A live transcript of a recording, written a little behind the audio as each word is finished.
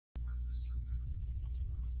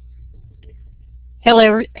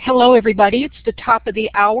Hello everybody. It's the top of the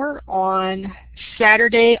hour on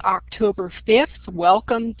Saturday, October 5th.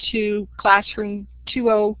 Welcome to Classroom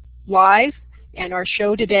 2.0 Live and our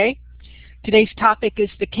show today. Today's topic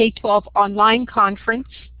is the K12 Online Conference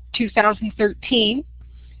 2013.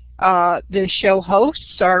 The show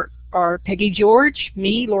hosts are Peggy George,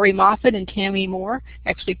 me, Lori Moffat, and Tammy Moore.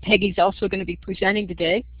 Actually, Peggy's also going to be presenting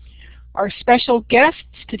today. Our special guests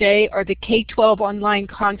today are the K12 Online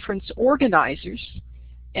Conference organizers,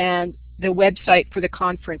 and the website for the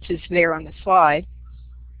conference is there on the slide.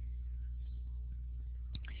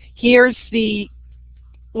 Here's the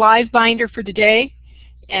live binder for today,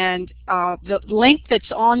 and the link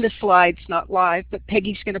that's on the slide's not live, but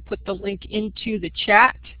Peggy's going to put the link into the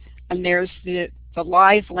chat, and there's the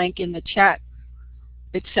live link in the chat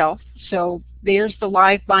itself. So there's the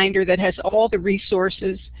live binder that has all the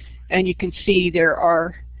resources. And you can see there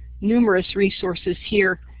are numerous resources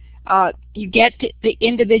here. You get the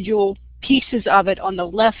individual pieces of it on the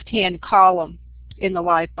left-hand column in the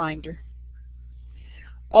live binder.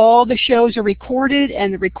 All the shows are recorded,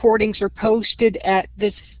 and the recordings are posted at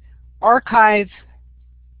this archive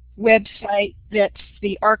website. That's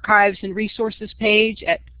the Archives and Resources page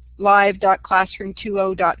at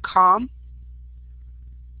live.classroom20.com.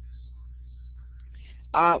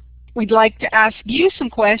 We'd like to ask you some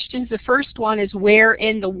questions. The first one is, where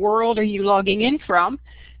in the world are you logging in from?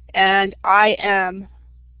 And I am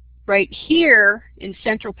right here in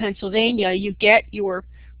central Pennsylvania. You get your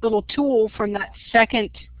little tool from that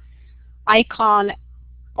second icon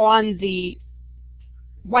on the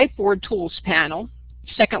whiteboard tools panel,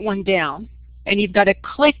 second one down, and you've got to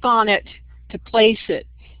click on it to place it.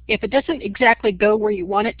 If it doesn't exactly go where you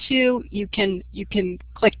want it to, you can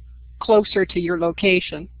click closer to your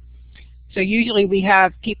location. So usually we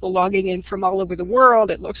have people logging in from all over the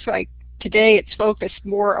world. It looks like today it's focused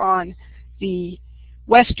more on the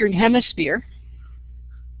Western Hemisphere.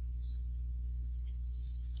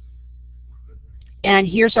 And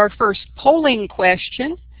here's our first polling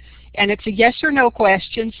question. And it's a yes or no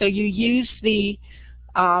question. So you use the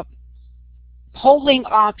polling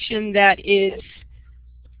option that is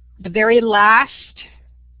the very last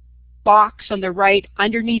box on the right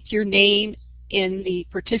underneath your name in the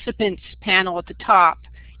participants panel at the top.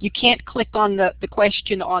 You can't click on the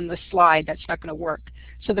question on the slide. That's not going to work.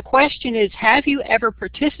 So the question is, have you ever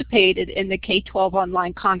participated in the K12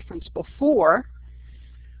 Online Conference before?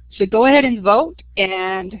 So go ahead and vote,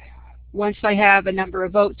 and once I have a number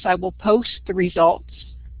of votes, I will post the results.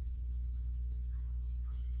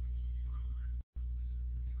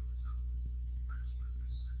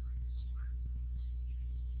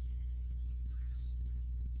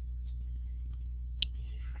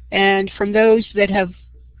 And from those that have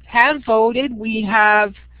voted, we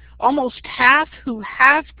have almost half who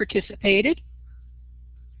have participated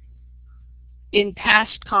in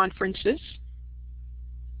past conferences.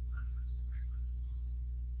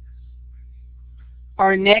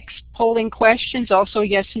 Our next polling question is also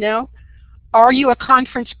yes, no. Are you a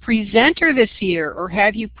conference presenter this year, or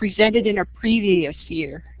have you presented in a previous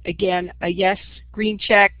year? Again, a yes, green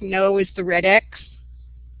check, no is the red X.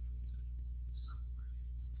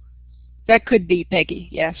 That could be Peggy,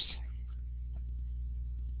 yes.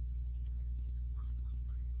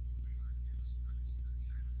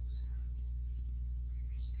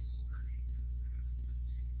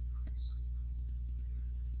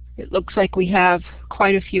 It looks like we have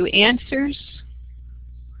quite a few answers.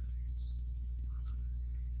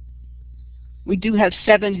 We do have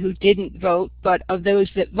 7 who didn't vote, but of those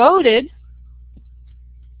that voted,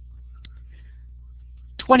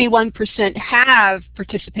 21% have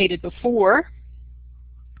participated before,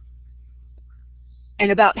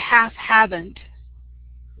 and about half haven't.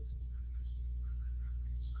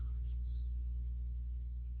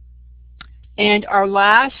 And our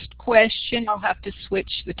last question, I'll have to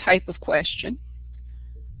switch the type of question.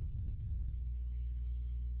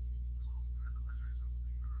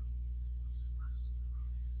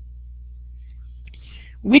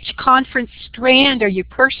 Which conference strand are you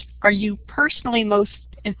personally most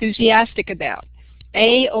enthusiastic about?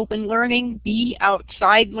 A, open learning, B,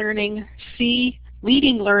 outside learning, C,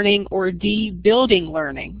 leading learning, or D, building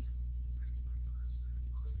learning?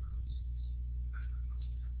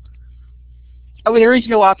 Oh, there is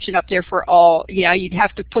no option up there for all. Yeah, you'd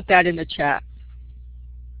have to put that in the chat.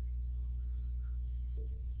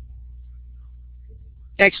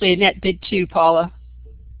 Actually, Annette did too, Paula.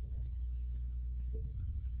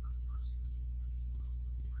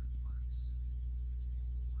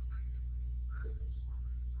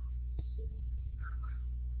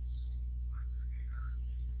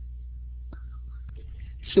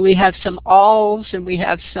 So we have some alls and we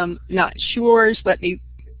have some not sures.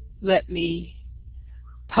 Let me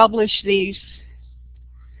publish these.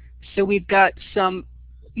 So we've got some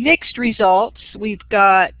mixed results. We've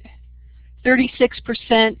got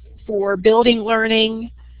 36% for building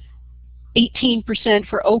learning, 18%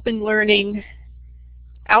 for open learning.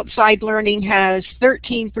 Outside learning has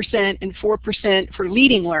 13% and 4% for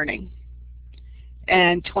leading learning.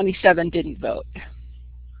 And 27 didn't vote.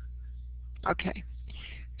 Okay.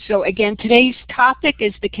 So again, today's topic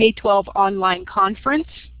is the K12 online conference.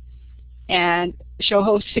 And show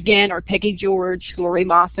hosts again are Peggy George, Lori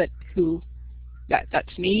Moffat, who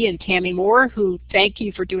that's me, and Tammy Moore, who thank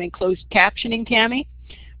you for doing closed captioning, Tammy.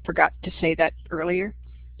 Forgot to say that earlier.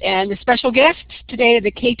 And the special guests today are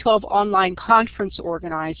the K12 online conference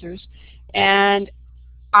organizers. And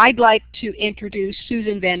I'd like to introduce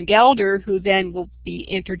Susan Van Gelder, who then will be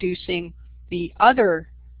introducing the other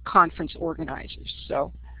conference organizers.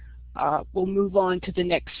 So we'll move on to the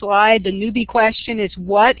next slide. The newbie question is,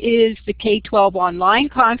 what is the K12 online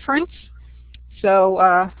conference?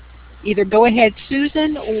 So either go ahead,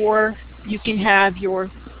 Susan, or you can have your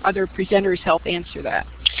other presenters help answer that.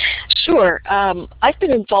 Sure. I've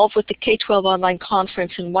been involved with the K12 online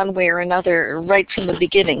conference in one way or another right from the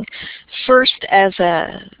beginning. First as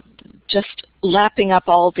just lapping up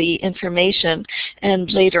all the information, and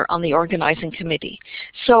later on the organizing committee.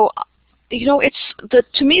 So, you know,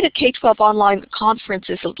 to me the K12 online conference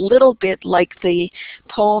is a little bit like the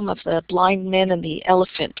poem of the blind man and the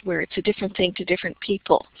elephant, where it's a different thing to different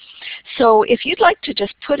people. So if you'd like to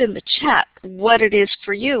just put in the chat what it is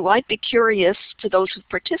for you, I'd be curious, to those who've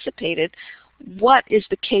participated, what is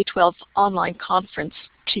the K12 online conference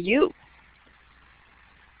to you?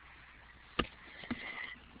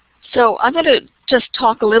 So I'm going to just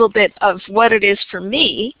talk a little bit of what it is for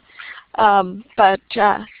me,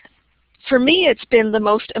 for me, it's been the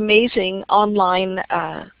most amazing online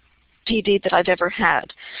PD that I've ever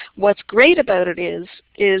had. What's great about it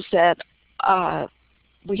is that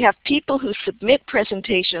we have people who submit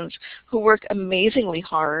presentations who work amazingly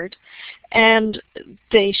hard, and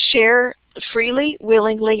they share freely,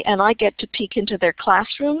 willingly, and I get to peek into their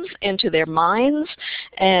classrooms, into their minds,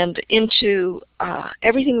 and into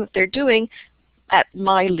everything that they're doing at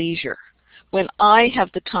my leisure, when I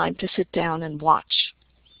have the time to sit down and watch.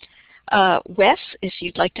 Wes, if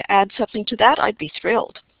you'd like to add something to that, I'd be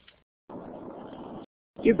thrilled.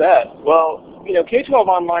 You bet. Well, you know, K12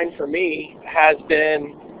 Online for me has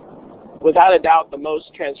been, without a doubt, the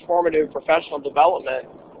most transformative professional development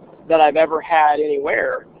that I've ever had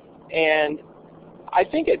anywhere. And I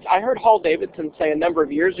think I heard Hall Davidson say a number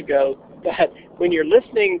of years ago that when you're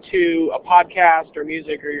listening to a podcast or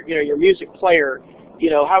music, or your music player,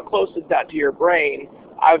 how close is that to your brain?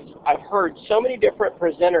 I've heard so many different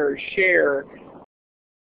presenters share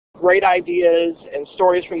great ideas and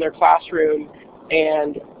stories from their classroom,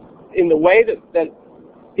 and in the way that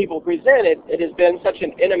people present it, it has been such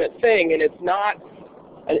an intimate thing, and it's not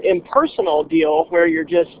an impersonal deal where you're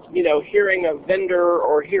just hearing a vendor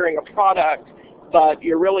or hearing a product, but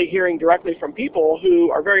you're really hearing directly from people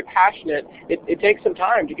who are very passionate. It takes some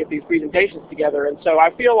time to get these presentations together, and so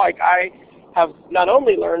I feel like I have not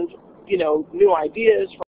only learned new ideas.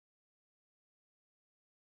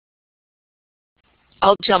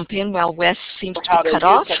 I'll jump in while Wes seems to how be cut to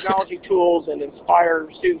off. use technology tools and inspire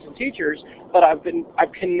students and teachers, but I've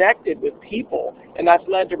connected with people, and that's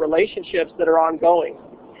led to relationships that are ongoing.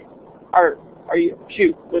 Are you,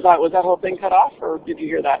 shoot, was that whole thing cut off, or did you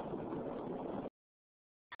hear that?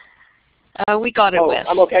 We got it, Wes.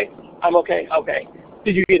 I'm okay. Okay.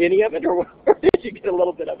 Did you get any of it, or did you get a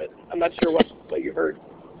little bit of it? I'm not sure what you heard.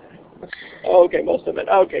 Oh, okay, most of it.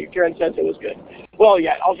 Okay, Karen says it was good. Well,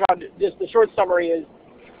 yeah, I'll try to, just the short summary is,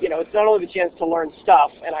 it's not only the chance to learn stuff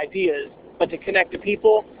and ideas, but to connect to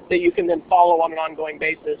people that you can then follow on an ongoing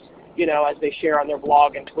basis, as they share on their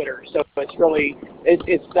blog and Twitter. So it's really,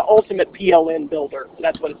 it's the ultimate PLN builder.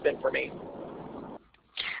 That's what it's been for me.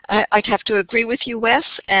 I'd have to agree with you, Wes,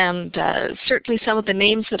 and certainly some of the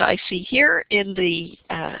names that I see here in the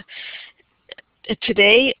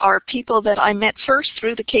today are people that I met first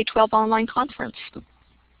through the K12 online conference.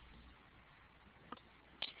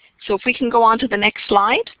 So if we can go on to the next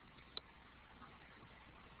slide.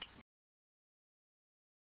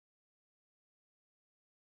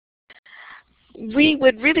 We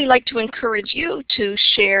would really like to encourage you to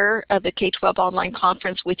share the K12 online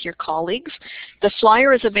conference with your colleagues. The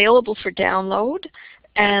flyer is available for download,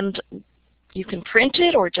 and you can print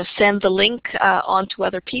it or just send the link on to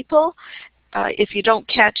other people. If you don't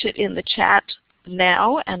catch it in the chat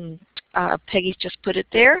now, and Peggy's just put it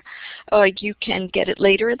there, you can get it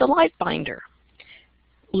later in the live binder.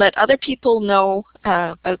 let other people know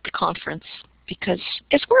about the conference, because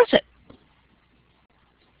it's worth it.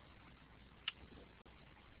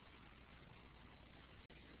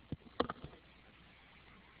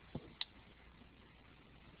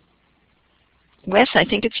 Wes, I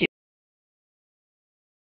think it's you.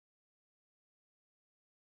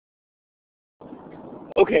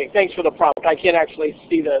 Okay, thanks for the prompt. I can't actually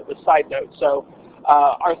see the side note. So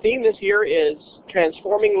our theme this year is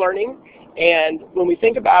transforming learning. And when we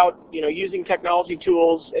think about using technology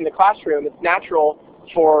tools in the classroom, it's natural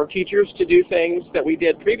for teachers to do things that we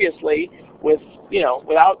did previously with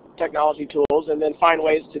without technology tools, and then find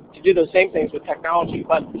ways to do those same things with technology.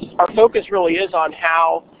 But our focus really is on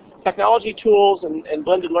how technology tools and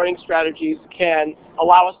blended learning strategies can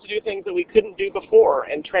allow us to do things that we couldn't do before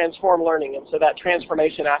and transform learning. And so that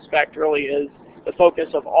transformation aspect really is the focus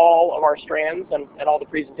of all of our strands and all the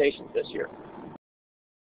presentations this year.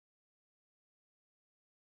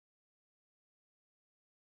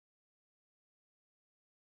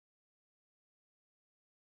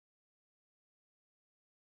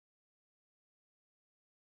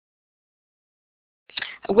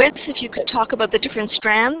 Wes, if you could talk about the different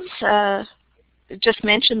strands, just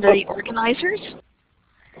mention the organizers.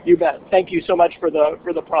 You bet. Thank you so much for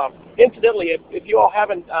the prompt. Incidentally, if you all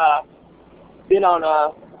haven't been on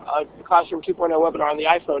a Classroom 2.0 webinar on the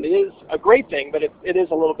iPhone, it is a great thing, but it is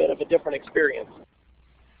a little bit of a different experience.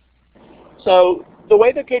 So the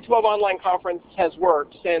way the K12 online conference has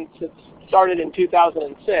worked since it started in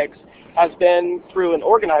 2006 has been through an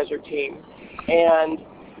organizer team. And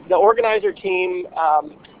the organizer team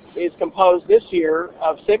is composed this year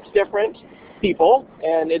of 6 different people,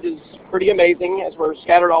 and it is pretty amazing as we're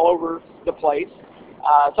scattered all over the place.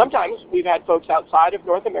 Sometimes we've had folks outside of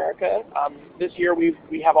North America. This year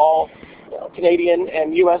we have all Canadian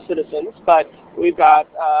and U.S. citizens, but we've got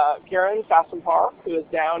Karen Fassenpar, who is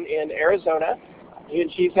down in Arizona,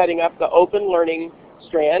 and she's heading up the Open Learning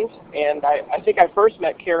Strand. And I think I first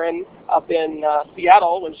met Karen up in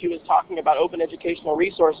Seattle when she was talking about open educational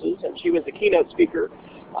resources, and she was the keynote speaker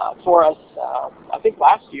for us, I think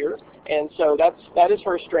last year. And so that is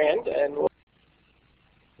her strand, and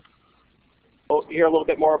we'll hear a little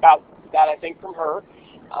bit more about that, I think, from her.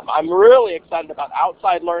 I'm really excited about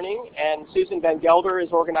outside learning, and Susan Van Gelder is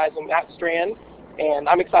organizing that strand, and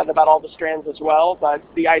I'm excited about all the strands as well. But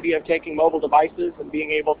the idea of taking mobile devices and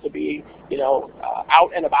being able to be,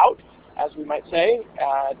 out and about, as we might say,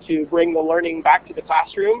 to bring the learning back to the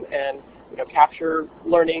classroom and capture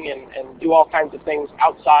learning and do all kinds of things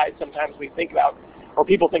outside. Sometimes we think about, or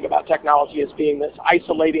people think about, technology as being this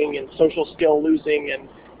isolating and social skill losing and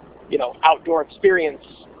outdoor experience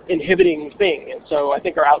inhibiting thing. And so I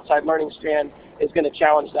think our outside learning strand is going to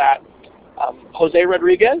challenge that. Jose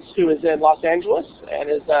Rodriguez, who is in Los Angeles and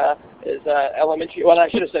is elementary. Well, I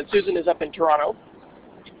should have said Susan is up in Toronto,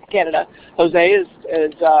 Canada. Jose is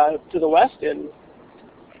to the west in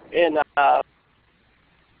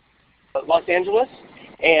Los Angeles,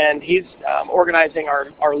 and he's organizing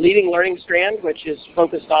our Leading Learning Strand, which is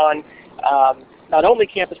focused on not only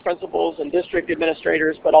campus principals and district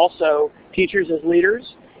administrators, but also teachers as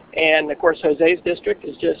leaders. And of course, Jose's district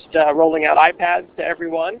is just rolling out iPads to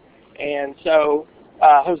everyone. And so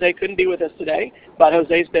Jose couldn't be with us today, but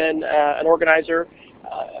Jose's been an organizer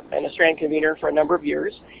and a strand convener for a number of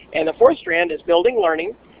years. And the 4th strand is Building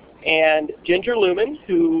Learning, and Ginger Lumen,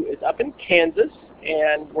 who is up in Kansas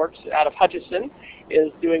and works out of Hutchinson,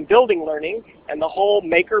 is doing Building Learning, and the whole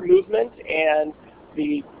maker movement and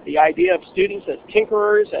the idea of students as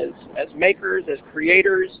tinkerers, as makers, as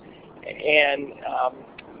creators, and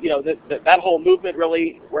that whole movement,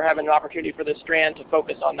 really, we're having an opportunity for this strand to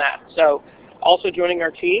focus on that. So also joining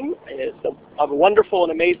our team is a wonderful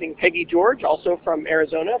and amazing Peggy George, also from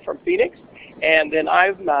Arizona, from Phoenix. And then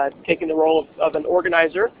I've taken the role of an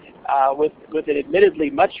organizer with an admittedly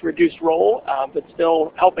much reduced role, but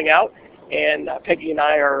still helping out. And Peggy and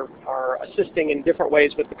I are assisting in different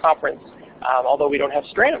ways with the conference, although we don't have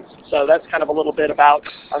strands. So that's kind of a little bit about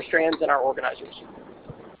our strands and our organizers.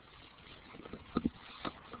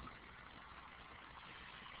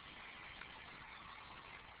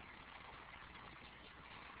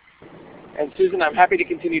 And Susan, I'm happy to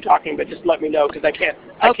continue talking, but just let me know, because I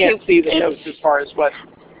can't see the notes as far as what.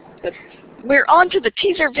 We're on to the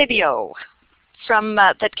teaser video from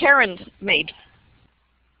that Karen made.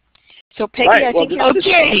 So Peggy, Right. I think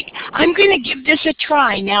Okay, I'm going to give this a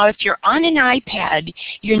try. Now, if you're on an iPad,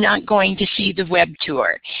 you're not going to see the web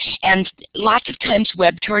tour. And lots of times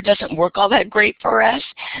web tour doesn't work all that great for us.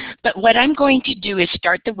 But what I'm going to do is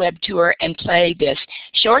start the web tour and play this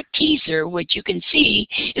short teaser, which you can see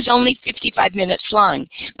is only 55 minutes long.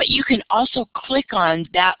 But you can also click on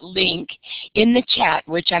that link in the chat,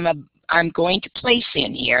 which I'm going to place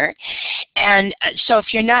in here. And so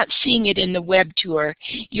if you're not seeing it in the web tour,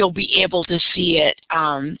 you'll be able to see it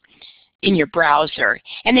in your browser.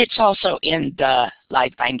 And it's also in the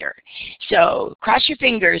Live Binder. So cross your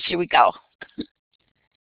fingers. Here we go.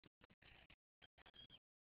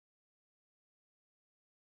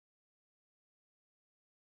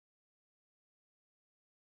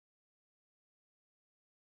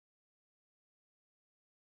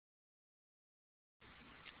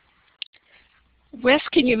 Wes,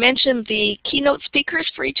 can you mention the keynote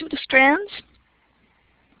speakers for each of the strands?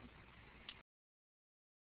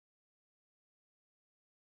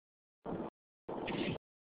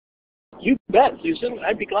 You bet, Susan.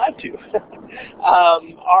 I'd be glad to.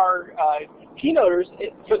 Our keynoters,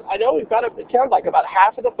 I know we've got, it sounds like about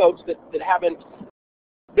half of the folks that haven't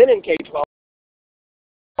been in K12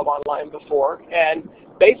 online before, and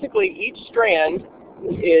basically each strand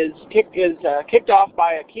is kicked off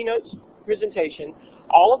by a keynote presentation.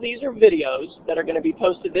 All of these are videos that are going to be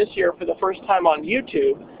posted this year for the first time on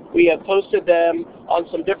YouTube. We have posted them on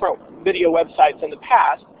some different video websites in the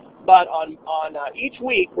past, but on each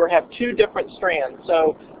week we have two different strands.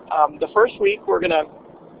 So the first week we're going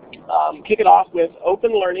to kick it off with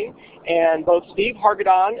open learning, and both Steve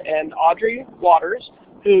Hargadon and Audrey Watters,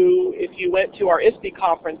 who, if you went to our ISTE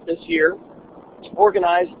conference this year,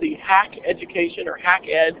 organized the Hack Education or Hack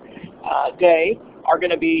Ed Day, are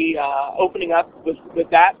going to be opening up with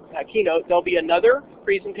that keynote. There'll be another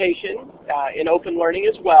presentation in open learning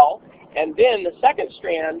as well, and then the second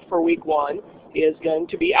strand for week one is going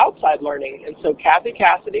to be outside learning. And so Kathy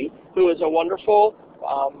Cassidy, who is a wonderful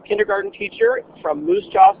kindergarten teacher from Moose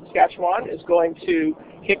Jaw, Saskatchewan, is going to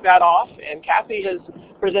kick that off. And Kathy has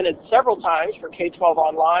presented several times for K12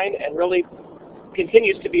 Online and really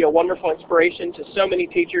continues to be a wonderful inspiration to so many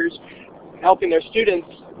teachers, helping their students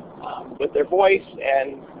with their voice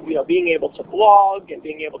and being able to blog and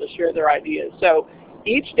being able to share their ideas. So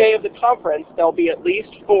each day of the conference there'll be at least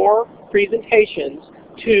 4 presentations,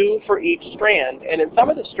 2 for each strand. And in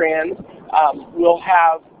some of the strands we'll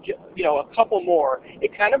have a couple more.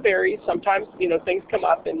 It kind of varies. Sometimes things come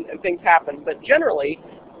up and things happen, but generally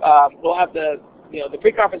we'll have the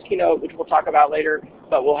pre-conference keynote, which we'll talk about later,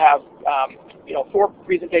 but we'll have 4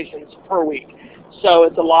 presentations per week. So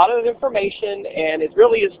it's a lot of information, and it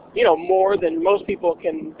really is more than most people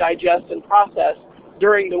can digest and process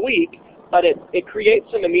during the week, but it creates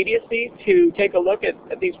some immediacy to take a look at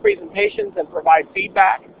these presentations and provide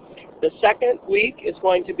feedback. The second week is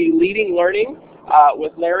going to be leading learning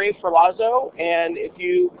with Larry Ferlazzo, and if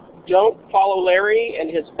you don't follow Larry and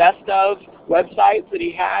his best of websites that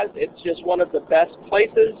he has, it's just one of the best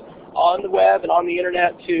places on the web and on the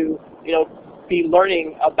internet to be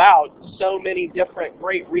learning about so many different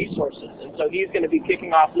great resources. And so he's going to be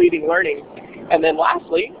kicking off leading learning. And then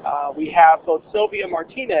lastly, we have both Sylvia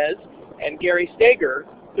Martinez and Gary Stager,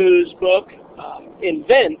 whose book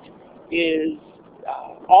Invent is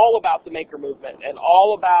all about the maker movement and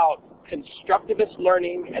all about constructivist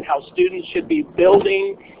learning and how students should be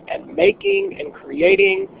building and making and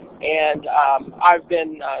creating. And I've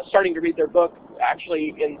been starting to read their book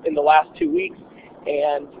actually in the last 2 weeks,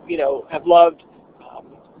 and have loved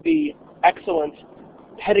the excellent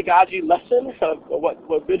pedagogy lesson of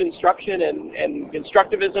what good instruction and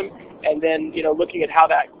constructivism, and then looking at how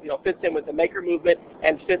that fits in with the maker movement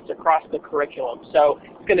and fits across the curriculum. So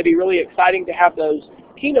it's going to be really exciting to have those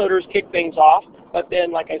keynoters kick things off, but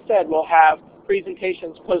then, like I said, we'll have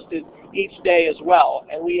presentations posted each day as well.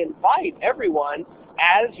 And we invite everyone,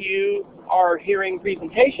 as you are hearing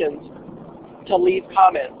presentations, to leave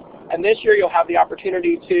comments. And this year you'll have the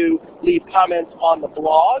opportunity to leave comments on the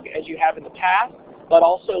blog, as you have in the past, but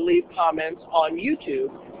also leave comments on YouTube.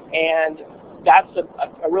 And that's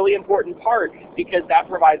a really important part, because that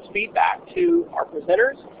provides feedback to our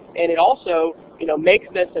presenters, and it also makes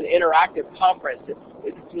this an interactive conference.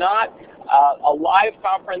 It's not a live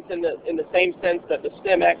conference in the same sense that the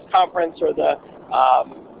STEMX conference or the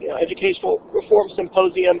Educational Reform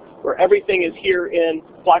Symposium, where everything is here in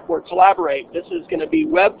Blackboard Collaborate. This is going to be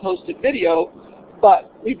web-posted video,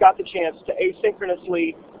 but we've got the chance to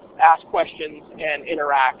asynchronously ask questions and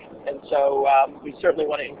interact. And so we certainly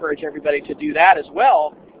want to encourage everybody to do that, as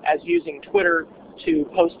well as using Twitter to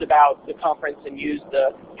post about the conference and use the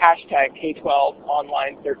hashtag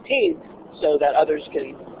K12Online13 so that others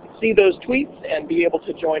can see those tweets and be able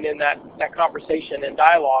to join in that conversation and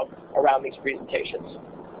dialogue around these presentations.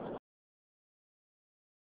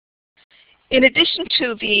 In addition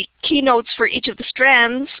to the keynotes for each of the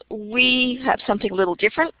strands, we have something a little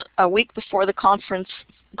different. A week before the conference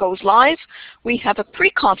goes live, we have a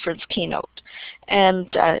pre-conference keynote. And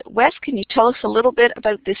Wes, can you tell us a little bit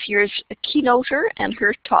about this year's keynoter and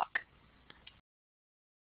her talk?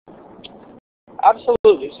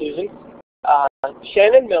 Absolutely, Susan.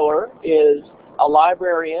 Shannon Miller is a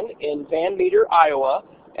librarian in Van Meter, Iowa,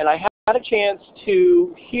 and I had a chance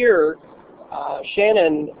to hear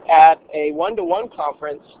Shannon at a one-to-one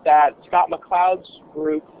conference that Scott McLeod's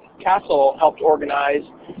group, Castle, helped organize,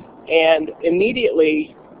 and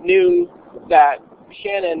immediately knew that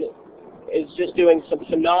Shannon is just doing some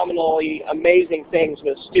phenomenally amazing things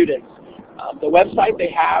with students. The website they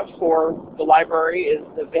have for the library is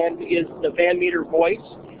the Van Meter Voice,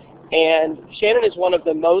 and Shannon is one of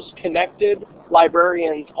the most connected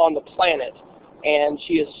librarians on the planet, and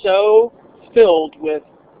she is so filled with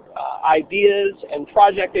ideas and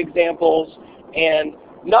project examples, and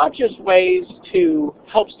not just ways to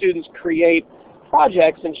help students create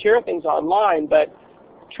projects and share things online, but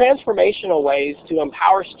transformational ways to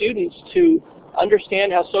empower students to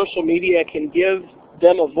understand how social media can give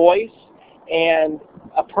them a voice and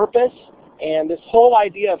a purpose, and this whole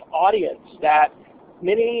idea of audience that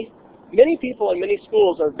many people in many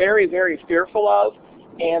schools are very, very fearful of,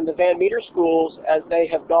 and the Van Meter schools, as they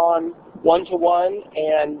have gone one-to-one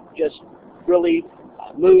and just really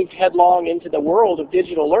moved headlong into the world of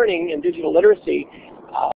digital learning and digital literacy,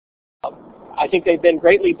 I think they've been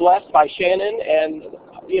greatly blessed by Shannon and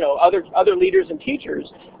other leaders and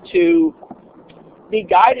teachers to be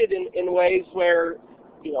guided in ways where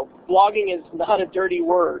blogging is not a dirty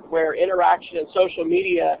word, where interaction and social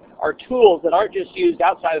media are tools that aren't just used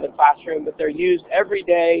outside of the classroom, but they're used every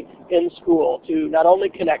day in school to not only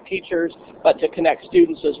connect teachers, but to connect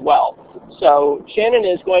students as well. So Shannon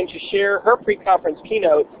is going to share her pre-conference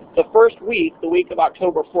keynote the first week, the week of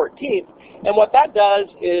October 14th, and what that does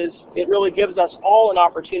is it really gives us all an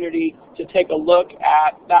opportunity to take a look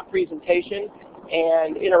at that presentation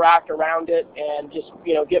and interact around it, and just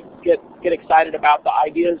get excited about the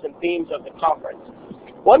ideas and themes of the conference.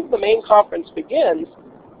 Once the main conference begins,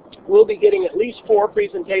 we'll be getting at least 4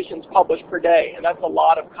 presentations published per day, and that's a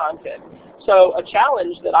lot of content. So a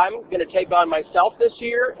challenge that I'm going to take on myself this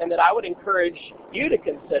year, and that I would encourage you to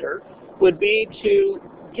consider, would be to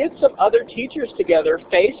get some other teachers together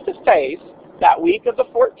face-to-face that week of the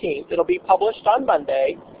 14th. It'll be published on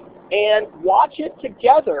Monday, and watch it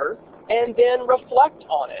together and then reflect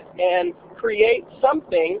on it and create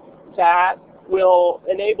something that will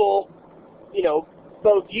enable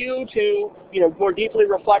both you to more deeply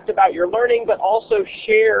reflect about your learning, but also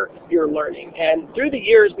share your learning. And through the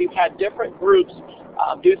years, we've had different groups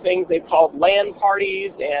do things they've called LAN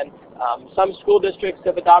parties, and some school districts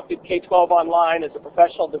have adopted K12 Online as a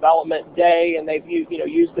professional development day, and they've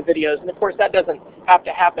used the videos. And of course, that doesn't have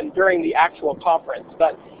to happen during the actual conference,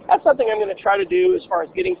 but that's something I'm going to try to do as far as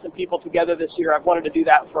getting some people together this year. I've wanted to do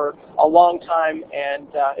that for a long time, and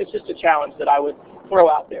it's just a challenge that I would throw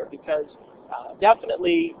out there, because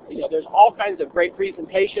definitely there's all kinds of great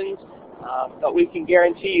presentations, but we can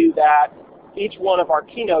guarantee you that each one of our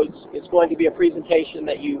keynotes is going to be a presentation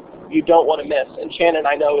that you don't want to miss. And Shannon,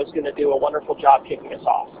 I know, is going to do a wonderful job kicking us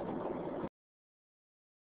off.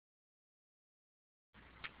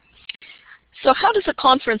 So how does a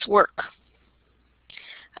conference work?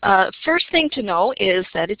 First thing to know is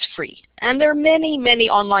that it's free. And there are many, many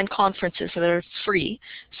online conferences that are free.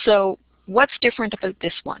 So what's different about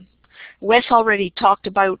this one? Wes already talked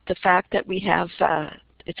about the fact that we have,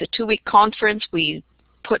 it's a 2-week conference. We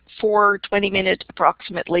put 4 20-minute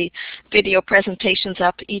approximately video presentations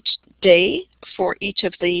up each day for each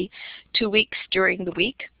of the 2 weeks during the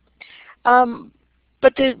week.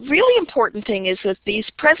 But the really important thing is that these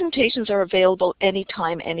presentations are available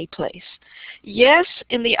anytime, any place. Yes,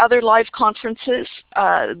 in the other live conferences,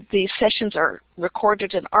 these sessions are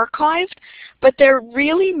recorded and archived, but they're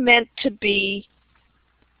really meant to be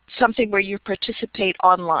something where you participate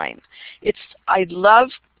online. I love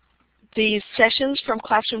these sessions from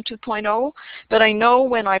Classroom 2.0, but I know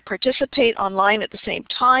when I participate online at the same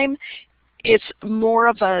time, it's more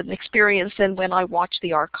of an experience than when I watch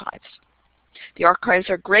the archives. The archives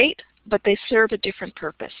are great, but they serve a different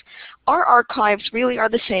purpose. Our archives really are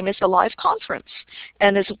the same as the live conference.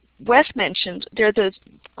 And as Wes mentioned, they're the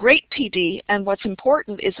great PD, and what's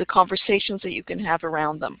important is the conversations that you can have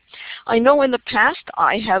around them. I know in the past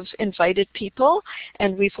I have invited people,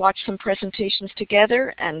 and we've watched some presentations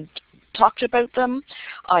together and talked about them.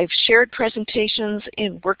 I've shared presentations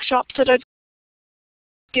in workshops that I've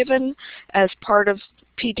given as part of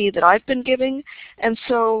PD that I've been giving, and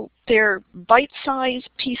so they're bite-sized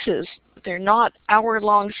pieces. They're not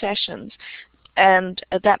hour-long sessions, and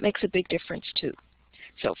that makes a big difference too.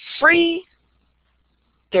 So free,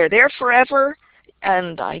 they're there forever,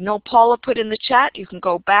 and I know Paula put in the chat, you can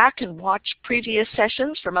go back and watch previous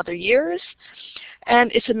sessions from other years,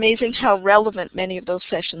 and it's amazing how relevant many of those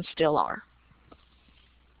sessions still are.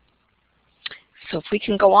 So if we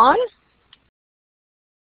can go on.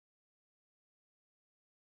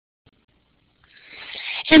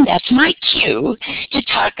 And that's my cue to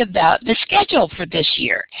talk about the schedule for this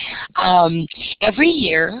year. Every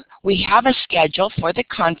year we have a schedule for the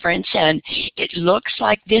conference, and it looks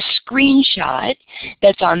like this screenshot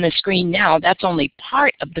that's on the screen now. That's only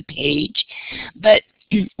part of the page, but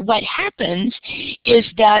what happens is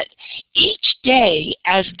that each day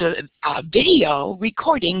as the video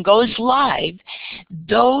recording goes live,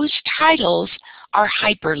 those titles are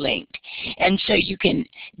hyperlinked. And so you can,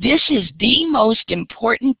 this is the most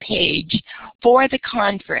important page for the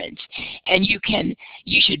conference. And you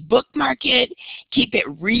should bookmark it, keep it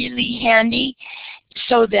really handy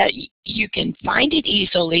so that you can find it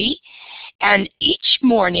easily. And each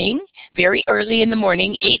morning, very early in the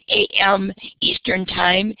morning, 8 a.m. Eastern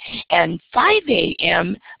Time and 5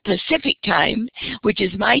 a.m. Pacific Time, which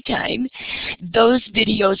is my time, those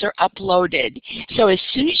videos are uploaded. So as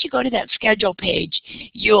soon as you go to that schedule page,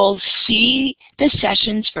 you'll see the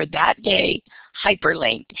sessions for that day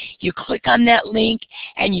hyperlinked. You click on that link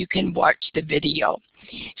and you can watch the video.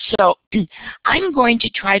 So I'm going to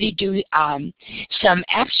try to do some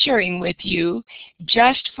app sharing with you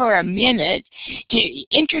just for a minute to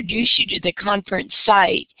introduce you to the conference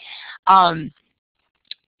site. I'm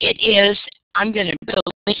going to put a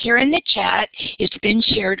link here in the chat. It's been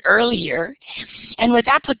shared earlier. And with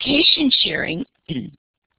application sharing,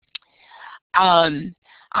 I'm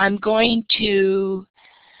going to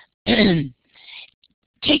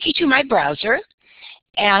take you to my browser.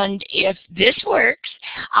 And if this works,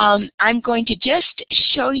 I'm going to just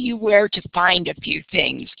show you where to find a few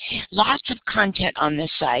things. Lots of content on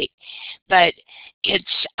this site, but it's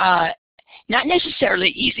not necessarily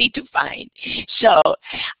easy to find. So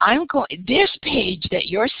this page that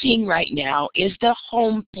you're seeing right now is the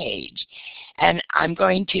home page. And I'm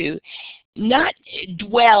going to not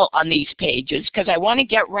dwell on these pages because I want to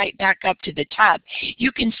get right back up to the top. You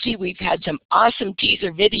can see we've had some awesome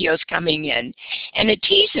teaser videos coming in. And a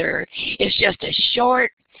teaser is just a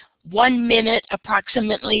short, 1 minute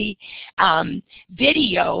approximately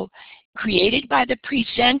video created by the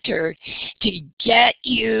presenter to get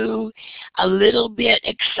you a little bit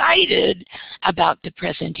excited about the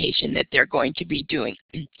presentation that they're going to be doing.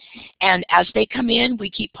 And as they come in, we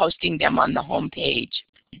keep posting them on the home page.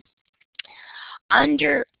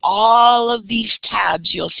 Under all of these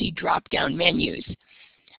tabs, you'll see drop-down menus.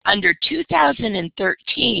 Under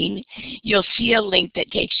 2013, you'll see a link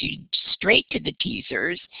that takes you straight to the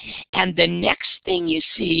teasers, and the next thing you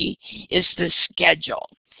see is the schedule.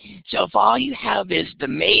 So if all you have is the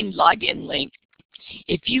main login link,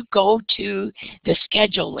 if you go to the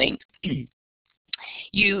schedule link,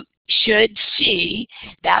 you should see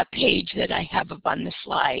that page that I have up on the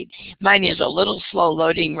slide. Mine is a little slow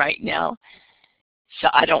loading right now, so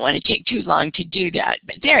I don't want to take too long to do that,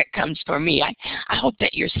 but there it comes for me. I hope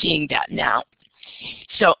that you're seeing that now.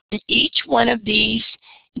 So each one of these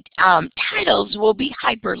titles will be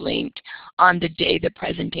hyperlinked on the day the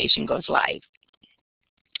presentation goes live.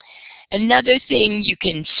 Another thing you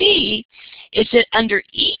can see is that under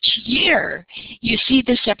each year, you see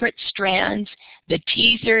the separate strands, the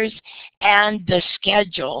teasers, and the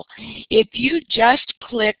schedule. If you just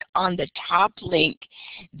click on the top link,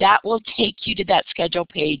 that will take you to that schedule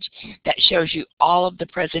page that shows you all of the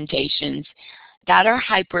presentations that are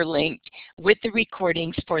hyperlinked with the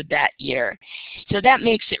recordings for that year. So that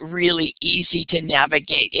makes it really easy to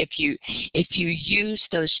navigate if you use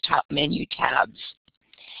those top menu tabs.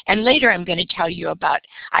 And later I'm going to tell you about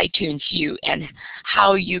iTunes U and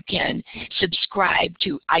how you can subscribe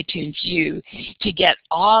to iTunes U to get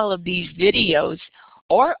all of these videos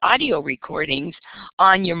or audio recordings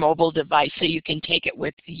on your mobile device so you can take it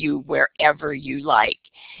with you wherever you like.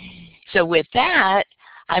 So with that,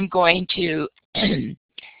 I'm going to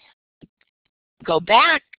go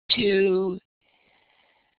back to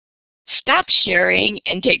stop sharing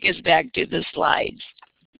and take us back to the slides.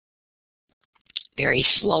 Very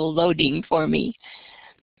slow loading for me.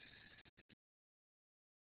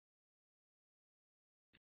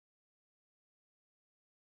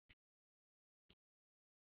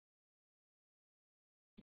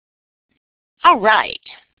 All right.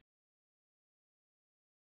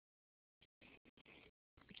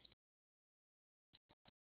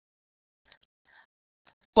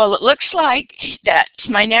 Well, it looks like that's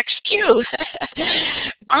my next cue.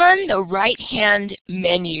 On the right-hand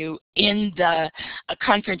menu in the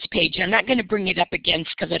conference page, I'm not going to bring it up again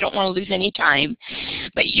because I don't want to lose any time,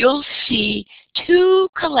 but you'll see two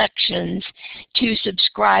collections to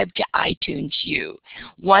subscribe to iTunes U.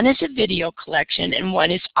 One is a video collection and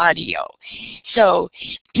one is audio. So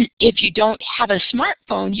if you don't have a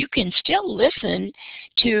smartphone, you can still listen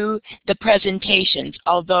to the presentations,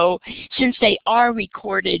 although since they are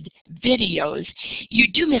recorded videos, you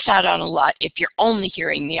do miss out on a lot if you're only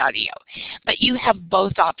hearing the audio. But you have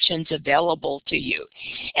both options available to you.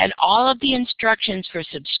 And all of the instructions for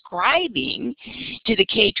subscribing to the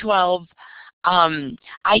K12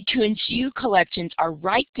 iTunes U collections are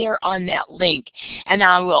right there on that link, and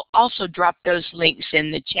I will also drop those links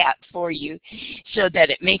in the chat for you so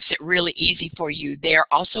that it makes it really easy for you. They're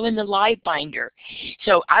also in the live binder,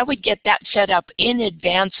 so I would get that set up in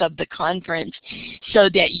advance of the conference so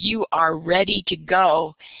that you are ready to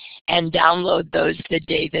go and download those the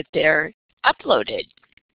day that they're uploaded.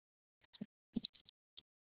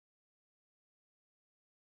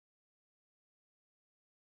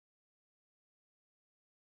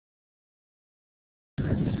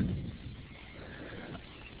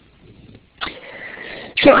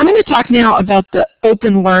 So I'm going to talk now about the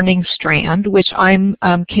Open Learning Strand, which I'm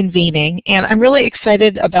convening, and I'm really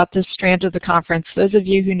excited about this strand of the conference. Those of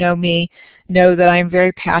you who know me know that I'm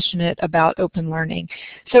very passionate about open learning.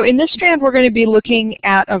 So in this strand, we're going to be looking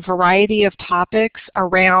at a variety of topics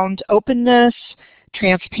around openness,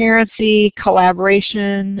 transparency,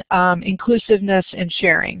 collaboration, inclusiveness, and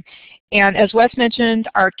sharing. And as Wes mentioned,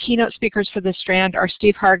 our keynote speakers for this strand are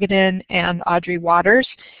Steve Hargadon and Audrey Watters,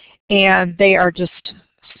 and they are just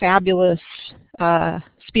fabulous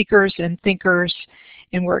speakers and thinkers,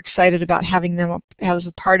 and we're excited about having them as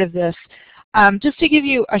a part of this. Just to give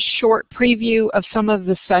you a short preview of some of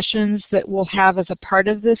the sessions that we'll have as a part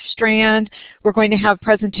of this strand, we're going to have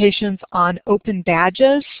presentations on open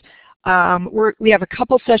badges. We have a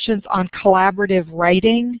couple sessions on collaborative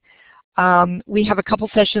writing. We have a couple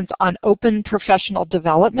sessions on open professional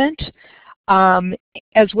development,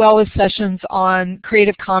 as well as sessions on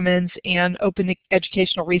Creative Commons and open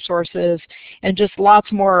educational resources, and just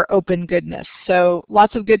lots more open goodness. So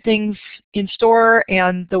lots of good things in store,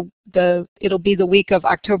 and it'll be the week of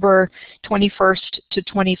October 21st to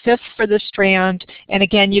 25th for this strand. And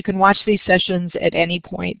again, you can watch these sessions at any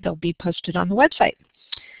point. They'll be posted on the website.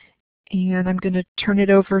 And I'm going to turn it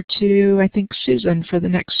over to, I think, Susan for the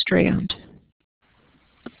next strand.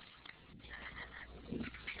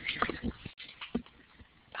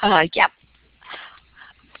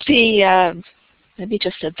 Yeah. Let me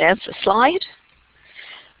just advance the slide.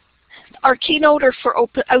 Our keynoter for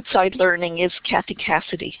outside learning is Kathy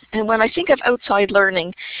Cassidy. And when I think of outside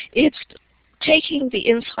learning, it's taking the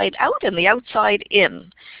inside out and the outside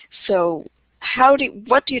in. So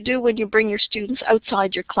what do you do when you bring your students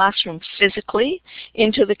outside your classroom physically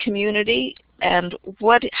into the community, and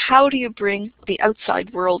how do you bring the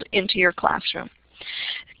outside world into your classroom?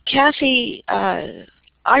 Kathy,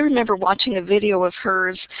 I remember watching a video of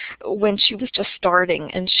hers when she was just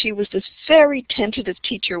starting, and she was this very tentative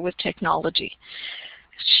teacher with technology.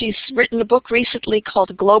 She's written a book recently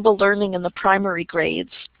called Global Learning in the Primary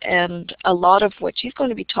Grades, and a lot of what she's going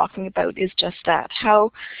to be talking about is just that,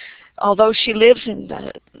 how although she lives in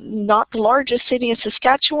not the largest city in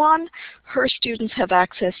Saskatchewan, her students have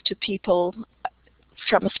access to people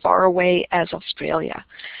from as far away as Australia.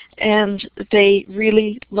 And they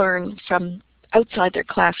really learn from outside their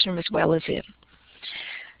classroom as well as in.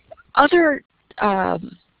 Other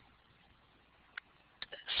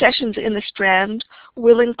sessions in the strand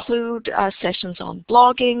will include sessions on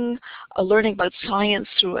blogging, learning about science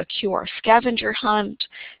through a QR scavenger hunt,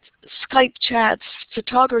 Skype chats,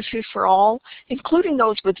 photography for all, including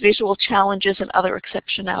those with visual challenges and other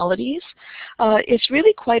exceptionalities. It's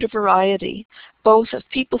really quite a variety, both of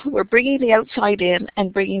people who are bringing the outside in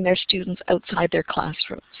and bringing their students outside their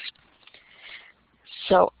classrooms.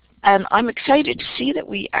 So, and I'm excited to see that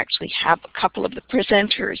we actually have a couple of the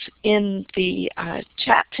presenters in the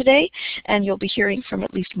chat today, and you'll be hearing from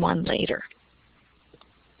at least one later.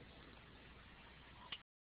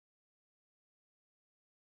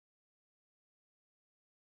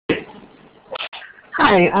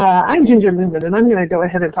 Hi, I'm Ginger Lumen, and I'm going to go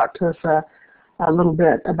ahead and talk to us a little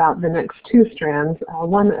bit about the next two strands.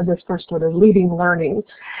 This first one is leading learning.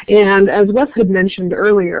 And as Wes had mentioned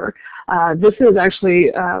earlier, this is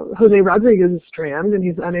actually Jose Rodriguez's strand, and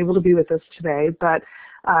he's unable to be with us today. But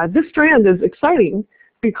this strand is exciting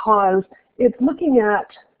because it's looking at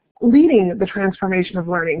leading the transformation of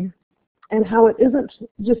learning and how it isn't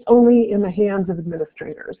just only in the hands of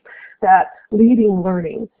administrators, that leading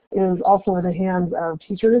learning is also in the hands of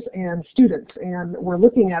teachers and students, and we're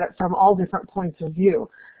looking at it from all different points of view.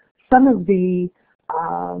 Some of the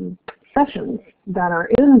sessions that are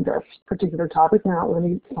in this particular topic, now let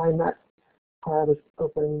me find that part is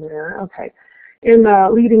open there, okay. In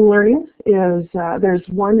leading learning is, there's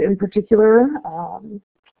one in particular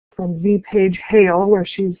from V. Page Hale, where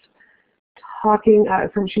she's talking,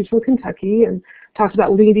 she's from Kentucky, and talks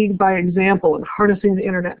about leading by example and harnessing the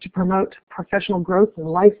internet to promote professional growth and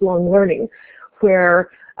lifelong learning,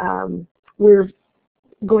 where we're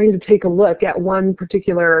going to take a look at one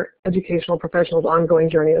particular educational professional's ongoing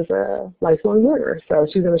journey as a lifelong learner. So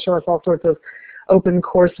she's going to show us all sorts of open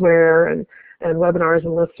courseware and webinars and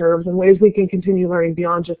listservs and ways we can continue learning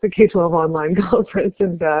beyond just the K12 online conference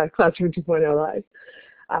and Classroom 2.0 Live.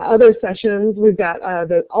 Other sessions, we've got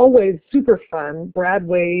the always super fun Brad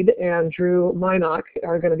Wade and Drew Minock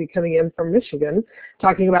are going to be coming in from Michigan,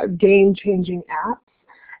 talking about game-changing apps.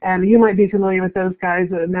 And you might be familiar with those guys,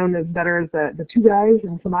 known as better as the Two Guys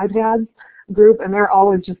and Some iPads group, and they're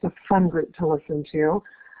always just a fun group to listen to.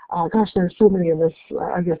 Gosh, there's so many in this.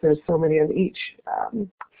 I guess there's so many in each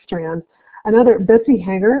strand. Another, Betsy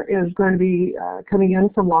Hanger is going to be coming in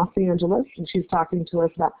from Los Angeles, and she's talking to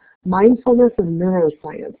us about mindfulness and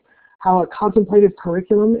neuroscience, how a contemplative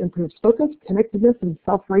curriculum improves focus, connectedness, and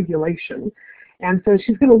self-regulation. And so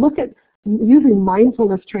she's going to look at using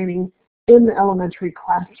mindfulness training in the elementary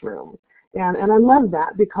classroom. And I love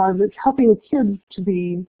that because it's helping kids to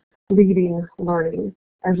be leading learning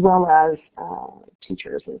as well as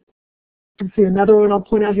teachers. And see another one I'll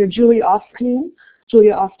point out here, Julia Austin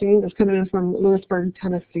is coming in from Lewisburg,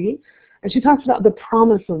 Tennessee, and she talks about the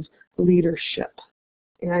promise of leadership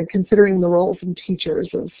and considering the roles of teachers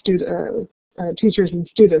and teachers and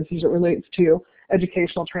students as it relates to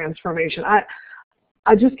educational transformation.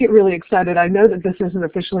 I just get really excited. I know that this isn't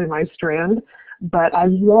officially my strand, but I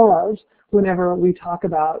love whenever we talk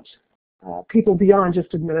about people beyond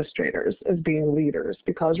just administrators as being leaders,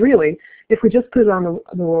 because really, if we just put it on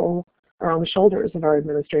the role or on the shoulders of our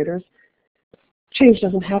administrators, change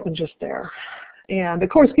doesn't happen just there. And of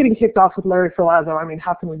course, getting kicked off with Larry Ferlazzo, I mean,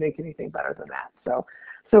 how can we make anything better than that? So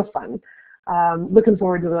fun. Looking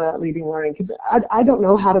forward to the leading learning. I don't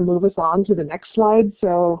know how to move us on to the next slide,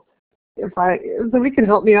 so if somebody can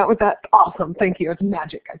help me out with that, awesome, thank you. It's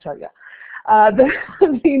magic, I tell you.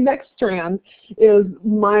 The next strand is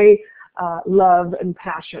my love and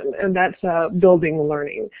passion, and that's building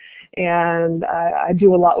learning. And I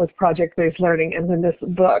do a lot with project-based learning, and when this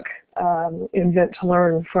book, Invent to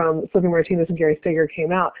Learn from Sylvia Martinez and Gary Stager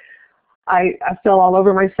came out, I fell all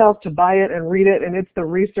over myself to buy it and read it, and it's the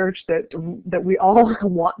research that we all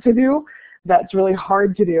want to do that's really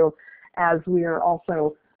hard to do as we are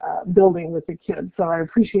also building with the kids. So I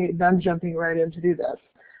appreciate them jumping right in to do this.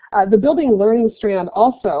 The Building Learning strand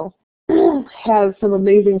also has some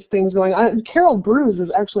amazing things going on. Carol Bruce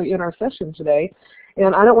is actually in our session today,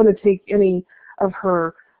 and I don't want to take any of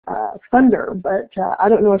her thunder, but I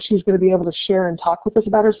don't know if she's going to be able to share and talk with us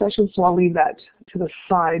about her session, so I'll leave that to the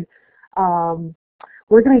side.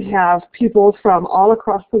 We're going to have people from all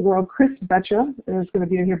across the world. Chris Betcha is going to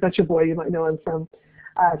be in here. Betcha Boy, you might know him from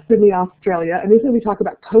Sydney, Australia, and he's going to be talking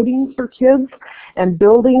about coding for kids and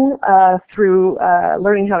building through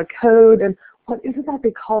learning how to code. And what isn't that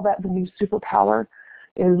they call that the new superpower,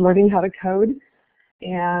 is learning how to code.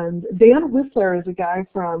 And Dan Whistler is a guy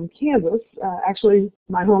from Kansas, actually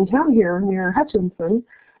my hometown here near Hutchinson,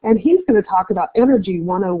 and he's going to talk about Energy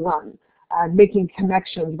 101. Making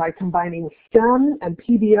connections by combining STEM and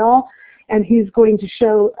PBL, and he's going to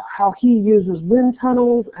show how he uses wind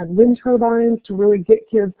tunnels and wind turbines to really get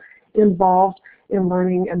kids involved in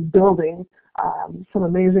learning and building some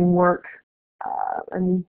amazing work.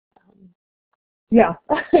 Yeah,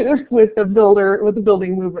 with the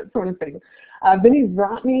building movement sort of thing. Vinny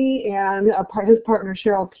Vrotny and his partner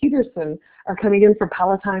Cheryl Peterson are coming in from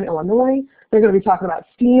Palatine, Illinois. They're going to be talking about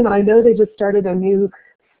STEAM, and I know they just started a new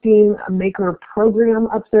STEAM Maker program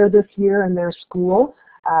up there this year in their school,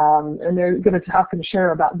 and they're going to talk and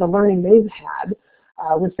share about the learning they've had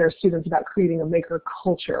with their students about creating a maker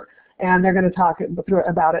culture. And they're going to talk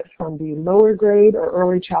about it from the lower grade or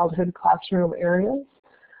early childhood classroom areas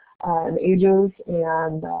and ages,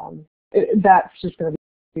 and that's just going to be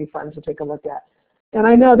be fun to take a look at. And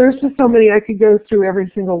I know there's just so many, I could go through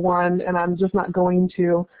every single one, and I'm just not going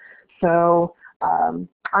to. So I'm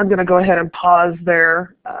going to go ahead and pause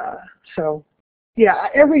there. So yeah,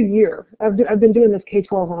 every year, I've been doing this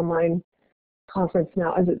K12 online conference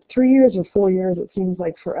now. Is it 3 years or 4 years? It seems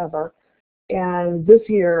like forever. And this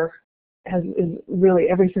year is really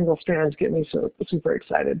every single strand getting me so super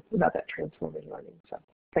excited about that transformative learning. So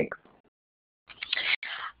thanks.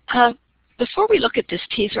 Before we look at this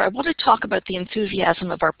teaser, I want to talk about the enthusiasm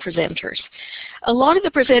of our presenters. A lot of the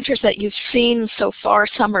presenters that you've seen so far,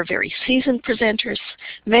 some are very seasoned presenters,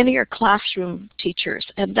 many are classroom teachers,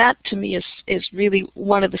 and that to me is really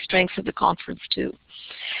one of the strengths of the conference too.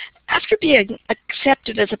 After being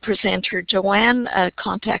accepted as a presenter, Joanne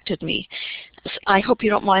contacted me. I hope you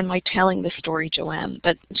don't mind my telling this story, Joanne,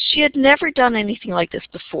 but she had never done anything like this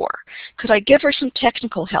before. Could I give her some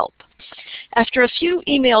technical help? After a few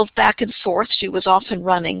emails back and forth, she was off and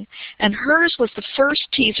running, and hers was the first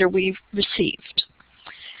teaser we received.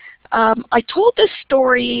 I told this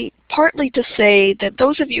story partly to say that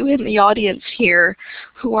those of you in the audience here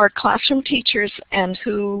who are classroom teachers and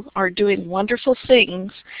who are doing wonderful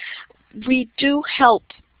things, we do help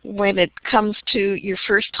when it comes to your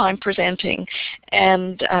first time presenting,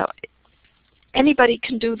 and anybody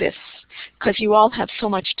can do this because you all have so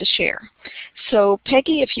much to share. So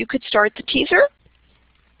Peggy, if you could start the teaser.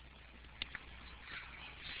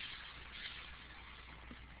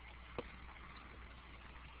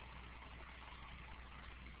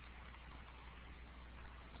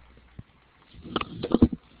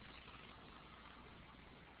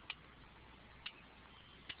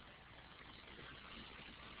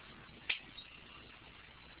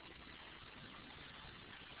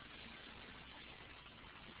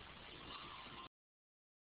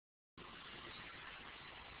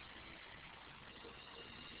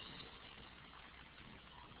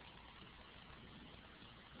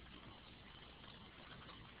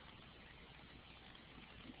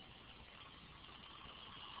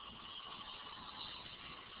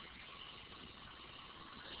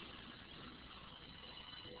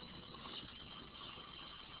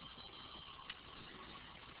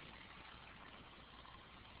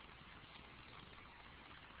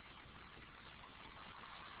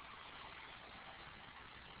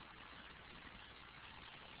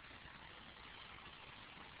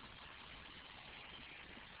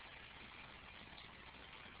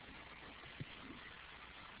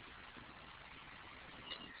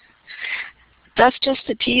 That's just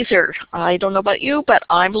a teaser. I don't know about you, but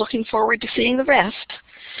I'm looking forward to seeing the rest.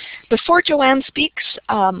 Before Joanne speaks,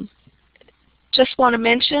 just want to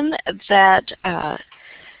mention that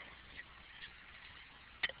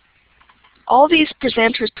all these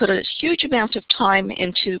presenters put a huge amount of time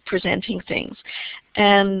into presenting things,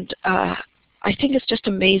 and I think it's just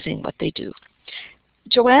amazing what they do.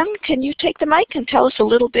 Joanne, can you take the mic and tell us a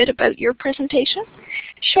little bit about your presentation?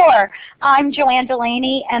 Sure. I'm Joanne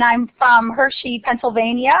Delaney, and I'm from Hershey,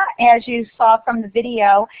 Pennsylvania, as you saw from the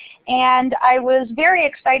video. And I was very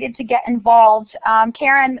excited to get involved.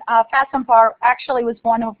 Karen Fassenbar actually was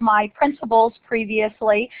one of my principals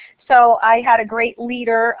previously, so I had a great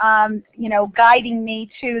leader, guiding me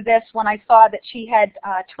to this when I saw that she had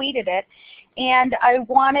tweeted it. And I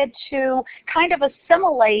wanted to kind of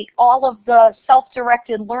assimilate all of the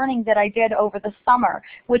self-directed learning that I did over the summer,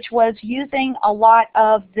 which was using a lot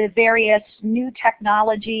of the various new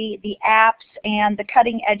technology, the apps, and the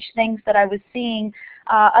cutting-edge things that I was seeing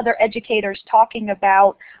other educators talking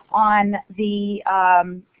about on the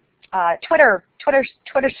Twitter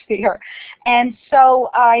sphere. And so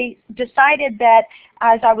I decided that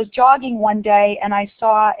as I was jogging one day and I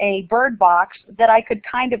saw a bird box, that I could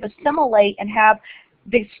kind of assimilate and have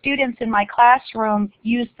the students in my classroom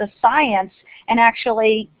use the science and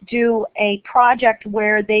actually do a project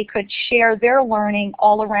where they could share their learning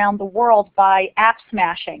all around the world by app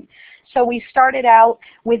smashing. So we started out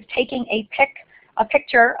with taking a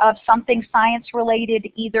picture of something science related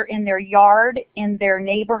either in their yard, in their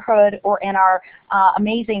neighborhood, or in our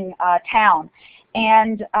amazing town.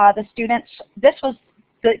 And the students, this was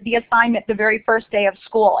the assignment the very first day of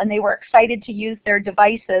school, and they were excited to use their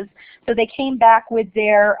devices. So they came back with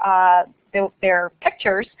their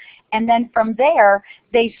pictures, and then from there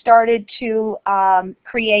they started to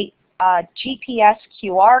create GPS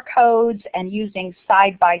QR codes and using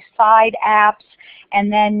side-by-side apps,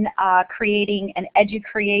 and then creating an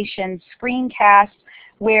EduCreation screencast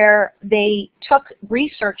where they took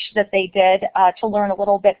research that they did to learn a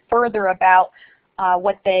little bit further about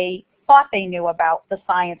what they thought they knew about the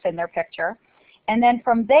science in their picture. And then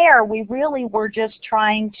from there, we really were just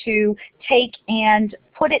trying to take and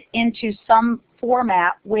put it into some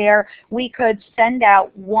format where we could send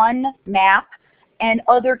out one map and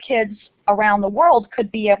other kids around the world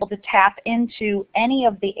could be able to tap into any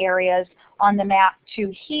of the areas on the map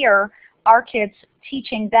to hear our kids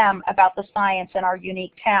teaching them about the science in our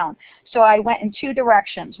unique town. So I went in two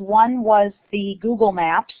directions. One was the Google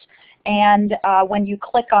Maps, and when you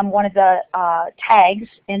click on one of the tags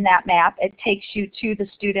in that map, it takes you to the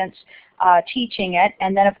students teaching it,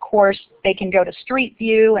 and then of course they can go to Street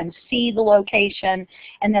View and see the location.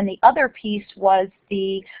 And then the other piece was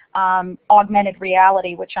the augmented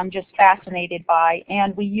reality, which I'm just fascinated by,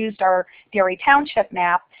 and we used our Derry Township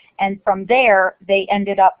map, and from there they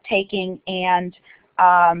ended up taking and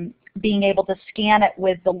being able to scan it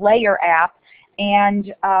with the Layer app,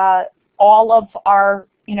 and all of our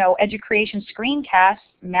educreation screencasts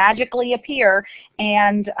magically appear,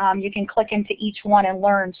 and you can click into each one and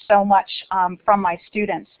learn so much from my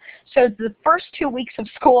students. So the first 2 weeks of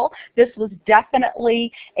school, this was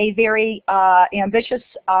definitely a very ambitious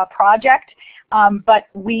project. But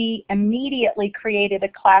we immediately created a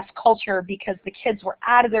class culture because the kids were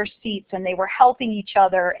out of their seats and they were helping each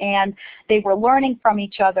other and they were learning from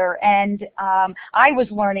each other, and I was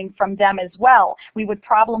learning from them as well. We would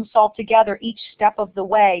problem solve together each step of the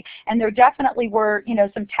way, and there definitely were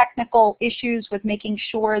some technical issues with making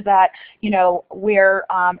sure that we're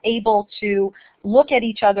able to look at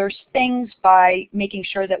each other's things by making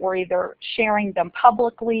sure that we're either sharing them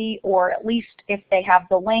publicly or at least if they have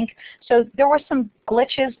the link. So there were some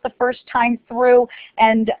glitches the first time through,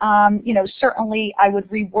 and certainly I would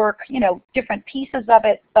rework different pieces of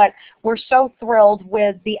it, but we're so thrilled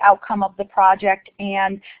with the outcome of the project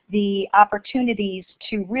and the opportunities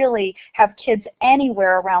to really have kids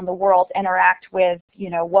anywhere around the world interact with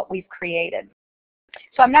what we've created.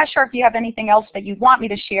 So I'm not sure if you have anything else that you want me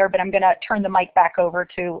to share, but I'm going to turn the mic back over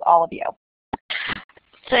to all of you.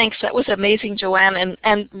 Thanks. That was amazing, Joanne,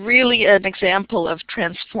 and really an example of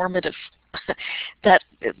transformative. That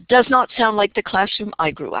does not sound like the classroom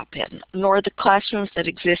I grew up in, nor the classrooms that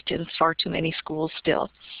exist in far too many schools still.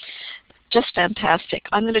 Just fantastic.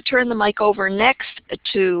 I'm going to turn the mic over next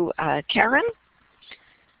to Karen,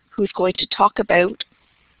 who's going to talk about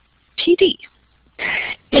PD.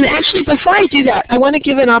 And actually, before I do that, I want to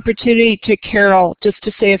give an opportunity to Carol just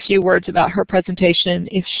to say a few words about her presentation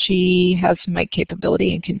if she has mic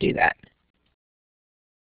capability and can do that.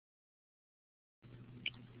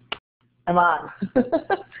 I'm on.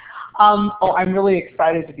 I'm really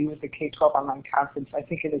excited to be with the K12 Online Conference. I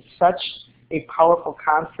think it is such a powerful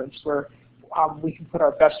conference where we can put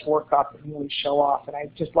our best work up and really show off. And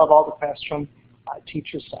I just love all the classroom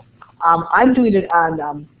teacher stuff. I'm doing it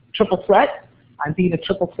on triple threat. I'm being a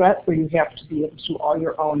triple threat where you have to be able to do all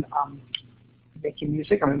your own making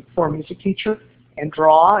music. I'm a former music teacher, and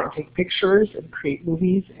draw and take pictures and create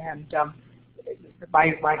movies. And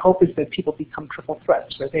my hope is that people become triple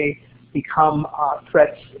threats, where they become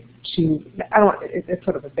threats to, it's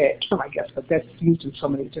sort of a bad term, I guess, but that's used in so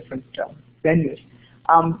many different venues,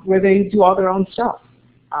 where they do all their own stuff.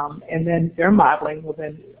 And then their modeling will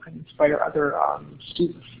then inspire other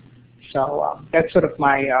students. So that's sort of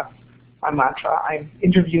my mantra. I'm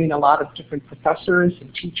interviewing a lot of different professors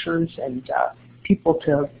and teachers and people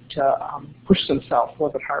to push themselves a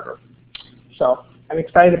little bit harder. So I'm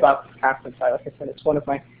excited about this conference. Like I said, it's one of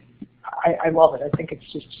my, I love it. I think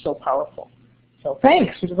it's just so powerful. So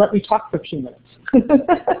thanks for letting me talk for a few minutes.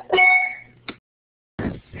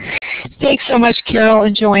 Thanks so much, Carol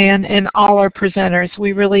and Joanne and all our presenters.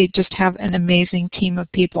 We really just have an amazing team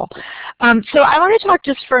of people. So I want to talk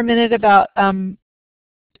just for a minute about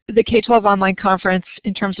the K12 Online Conference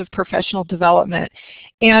in terms of professional development.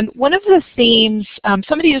 And one of the themes,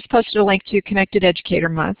 somebody just posted a link to Connected Educator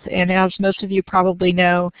Month, and as most of you probably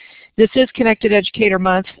know, this is Connected Educator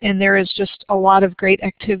Month, and there is just a lot of great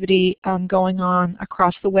activity going on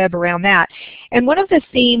across the web around that. And one of the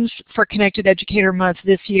themes for Connected Educator Month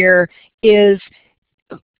this year is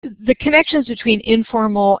the connections between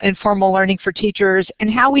informal and formal learning for teachers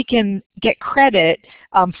and how we can get credit,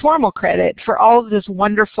 formal credit, for all of this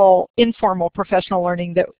wonderful informal professional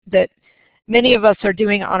learning that many of us are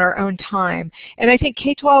doing on our own time. And I think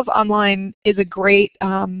K12 Online is a great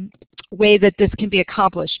way that this can be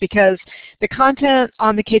accomplished, because the content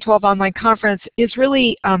on the K12 Online Conference is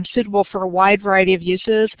really suitable for a wide variety of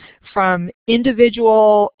uses, from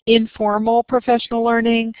individual, informal professional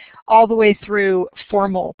learning all the way through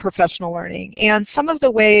formal professional learning. And some of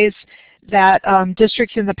the ways that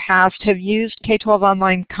districts in the past have used K12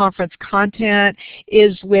 Online Conference content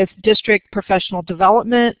is with district professional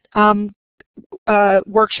development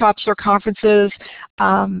workshops or conferences,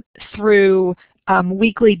 through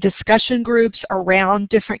weekly discussion groups around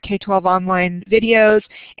different K12 online videos,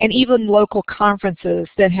 and even local conferences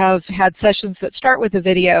that have had sessions that start with a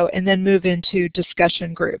video and then move into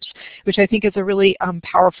discussion groups, which I think is a really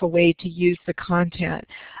powerful way to use the content.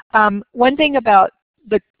 One thing about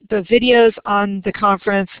the videos on the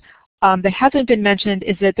conference that hasn't been mentioned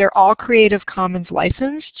is that they're all Creative Commons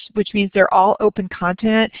licensed, which means they're all open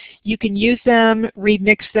content. You can use them,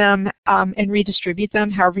 remix them, and redistribute them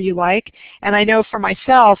however you like. And I know for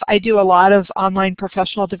myself, I do a lot of online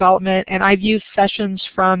professional development, and I've used sessions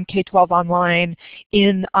from K12 Online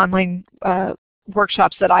in online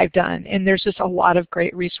workshops that I've done, and there's just a lot of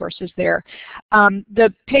great resources there.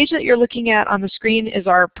 The page that you're looking at on the screen is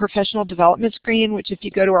our professional development screen, which if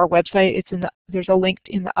you go to our website, it's in there's a link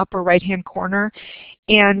in the upper right-hand corner.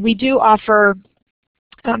 And we do offer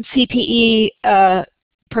CPE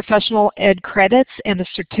professional ed credits and a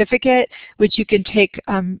certificate, which you can take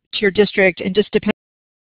to your district, and just depending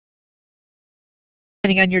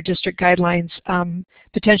on your district guidelines,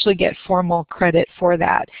 potentially get formal credit for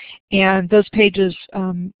that. And those pages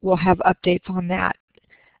will have updates on that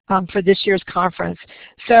for this year's conference.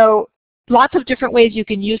 So lots of different ways you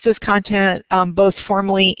can use this content, both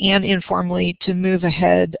formally and informally, to move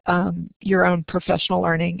ahead your own professional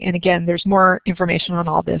learning. And again, there's more information on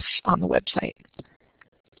all this on the website.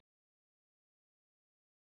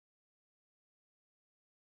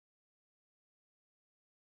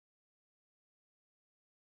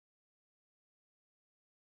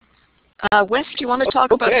 Wes, do you want to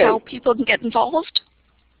talk about how people can get involved?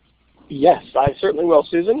 Yes, I certainly will,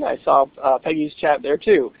 Susan. I saw Peggy's chat there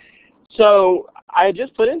too. So I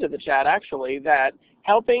just put into the chat actually that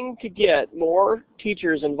helping to get more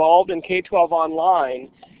teachers involved in K12 online,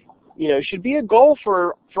 should be a goal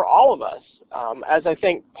for all of us. As I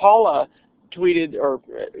think Paula tweeted or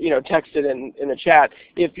texted in the chat,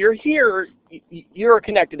 if you're here, you're a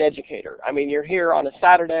connected educator. I mean, you're here on a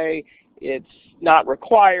Saturday. It's not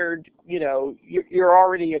required. You're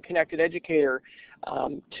already a connected educator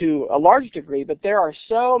to a large degree, but there are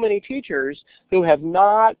so many teachers who have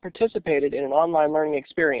not participated in an online learning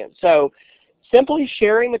experience. So simply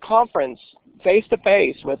sharing the conference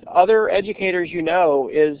face-to-face with other educators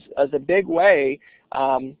is a big way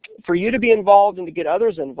for you to be involved and to get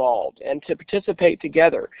others involved and to participate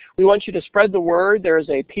together. We want you to spread the word. There is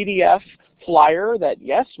a PDF flyer that,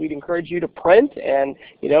 yes, we'd encourage you to print and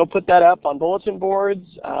put that up on bulletin boards,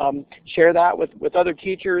 share that with other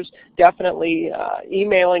teachers, definitely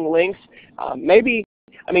emailing links, maybe,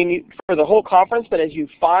 for the whole conference, but as you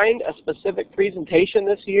find a specific presentation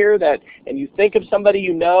this year and you think of somebody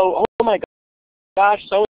oh my gosh,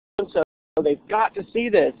 so-and-so, they've got to see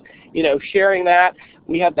this, sharing that.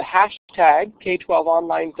 We have the hashtag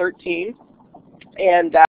K12Online13,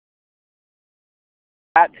 and that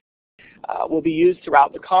will be used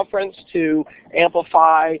throughout the conference to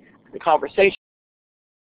amplify the conversation.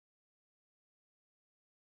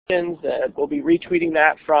 We'll be retweeting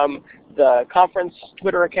that from the conference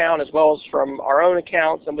Twitter account as well as from our own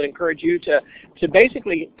accounts, and would encourage you to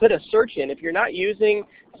basically put a search in. If you're not using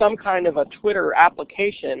some kind of a Twitter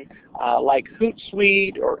application like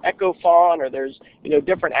Hootsuite or EchoFon, or there's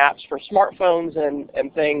different apps for smartphones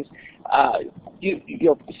and things,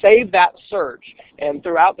 you'll save that search, and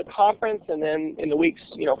throughout the conference and then in the weeks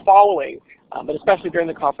following, but especially during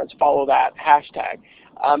the conference, follow that hashtag.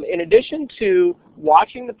 In addition to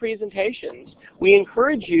watching the presentations, we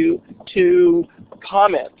encourage you to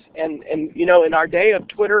comment. And in our day of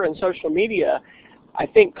Twitter and social media, I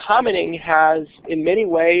think commenting has in many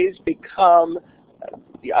ways become,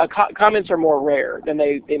 comments are more rare than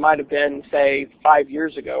they might have been, say, 5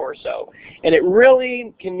 years ago or so. And it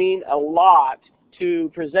really can mean a lot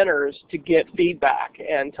to presenters to get feedback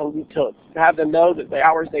and to have them know that the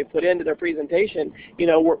hours they put into their presentation,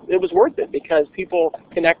 it was worth it because people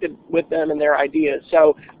connected with them and their ideas.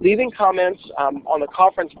 So leaving comments on the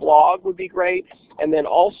conference blog would be great, and then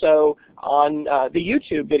also on the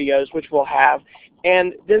YouTube videos, which we'll have,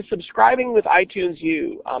 and then subscribing with iTunes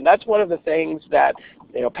U. That's one of the things that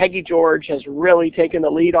Peggy George has really taken the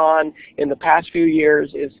lead on in the past few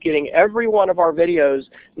years, is getting every one of our videos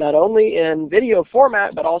not only in video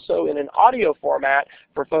format but also in an audio format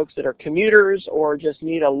for folks that are commuters or just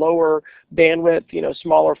need a lower bandwidth,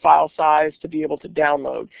 smaller file size to be able to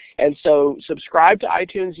download. And so subscribe to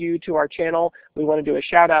iTunes U to our channel. We want to do a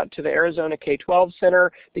shout out to the Arizona K12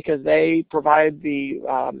 Center because they provide the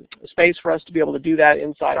space for us to be able to do that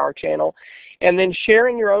inside our channel. and then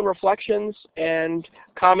sharing your own reflections and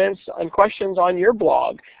comments and questions on your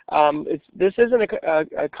blog. This isn't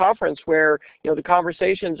a conference where the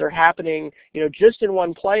conversations are happening just in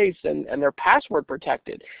one place and they're password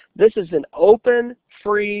protected. This is an open,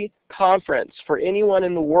 free conference for anyone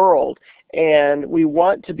in the world, and we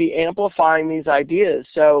want to be amplifying these ideas.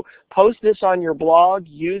 So post this on your blog,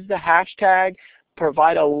 use the hashtag,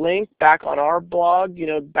 provide a link back on our blog,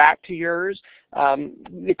 back to yours.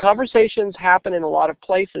 The conversations happen in a lot of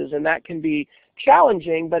places, and that can be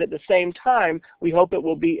challenging, but at the same time, we hope it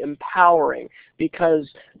will be empowering, because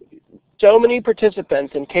so many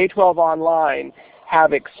participants in K12 Online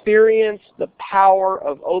have experienced the power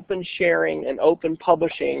of open sharing and open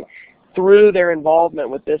publishing through their involvement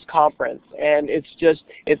with this conference. And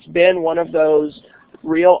it's been one of those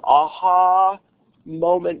real aha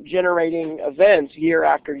moment generating events year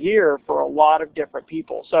after year for a lot of different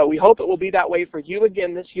people. So we hope it will be that way for you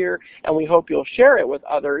again this year, and we hope you'll share it with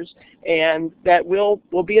others and that we'll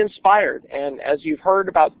be inspired. And as you've heard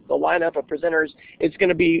about the lineup of presenters, it's going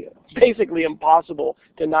to be basically impossible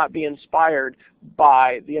to not be inspired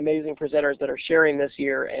by the amazing presenters that are sharing this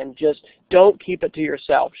year. And just don't keep it to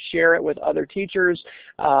yourself. Share it with other teachers,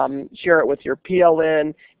 share it with your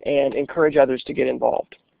PLN, and encourage others to get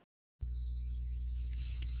involved.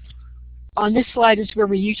 On this slide is where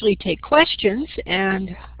we usually take questions,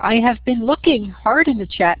 and I have been looking hard in the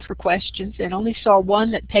chat for questions and only saw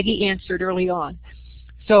one that Peggy answered early on.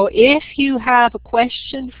 So if you have a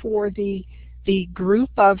question for the group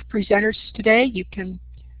of presenters today, you can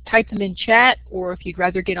type them in chat, or if you'd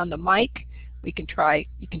rather get on the mic, you can try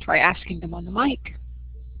asking them on the mic.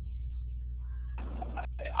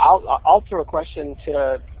 I'll throw a question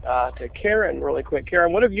to Karen really quick.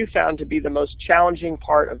 Karen, what have you found to be the most challenging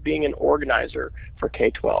part of being an organizer for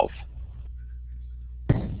K12?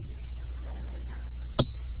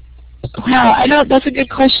 Wow, that's a good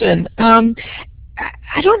question.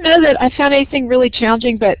 I don't know that I found anything really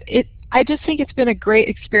challenging, but I just think it's been a great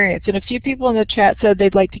experience. And a few people in the chat said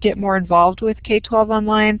they'd like to get more involved with K12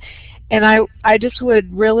 Online. And I just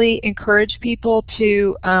would really encourage people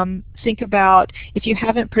to think about, if you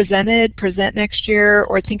haven't presented, present next year,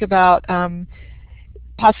 or think about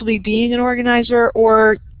possibly being an organizer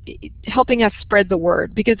or helping us spread the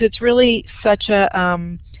word, because it's really such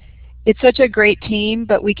a great team,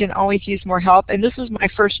 but we can always use more help. And this is my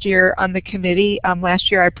first year on the committee.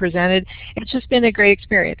 Last year I presented. It's just been a great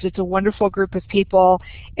experience. It's a wonderful group of people,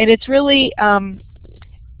 and it's really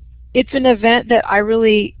it's an event that I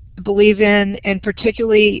really believe in, and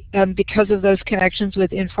particularly because of those connections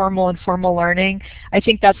with informal and formal learning. I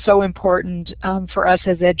think that's so important for us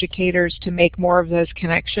as educators to make more of those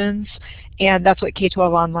connections, and that's what K12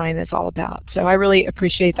 Online is all about. So I really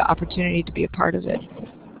appreciate the opportunity to be a part of it.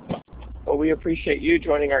 Well, we appreciate you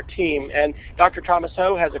joining our team. And Dr. Thomas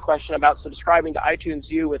Ho has a question about subscribing to iTunes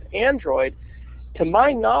U with Android. To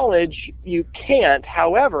my knowledge, you can't.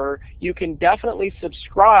 However, you can definitely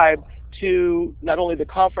subscribe to not only the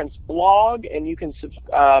conference blog, and you can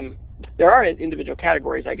there are individual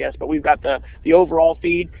categories, I guess, but we've got the overall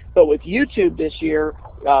feed. But with YouTube this year,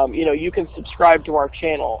 you can subscribe to our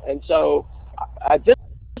channel. And so at this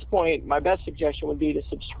point, my best suggestion would be to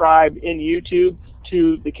subscribe in YouTube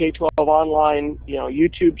to the K12 Online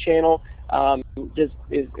YouTube channel.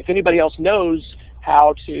 If anybody else knows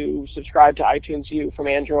how to subscribe to iTunes U from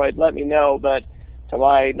Android, let me know. But to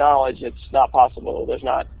my knowledge, it's not possible.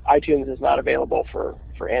 iTunes is not available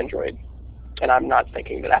for Android, and I'm not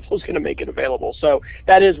thinking that Apple's going to make it available. So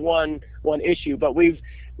that is one issue. But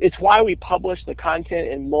it's why we publish the content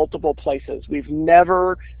in multiple places. We've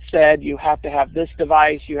never said you have to have this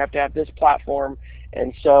device, you have to have this platform,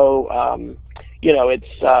 and so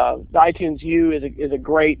the iTunes U is a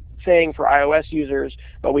great thing for iOS users,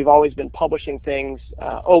 but we've always been publishing things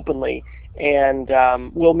openly. And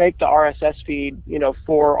we'll make the RSS feed,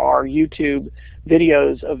 for our YouTube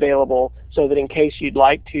videos available, so that in case you'd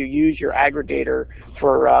like to use your aggregator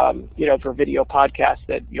for, for video podcasts,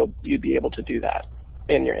 that you'd be able to do that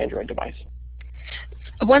in your Android device.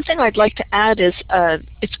 One thing I'd like to add is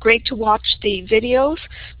it's great to watch the videos.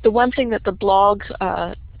 The one thing that the blog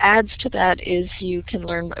adds to that is you can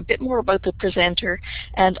learn a bit more about the presenter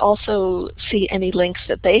and also see any links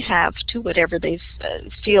that they have to whatever they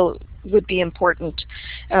feel would be important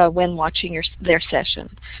when watching their session,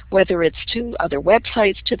 whether it's to other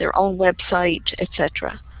websites, to their own website,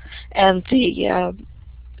 etc. And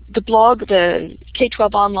the blog, the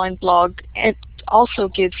K12 Online blog, it also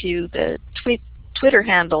gives you the Twitter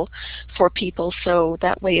handle for people, so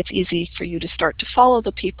that way it's easy for you to start to follow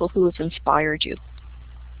the people who have inspired you.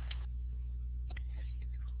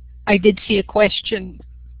 I did see a question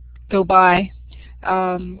go by.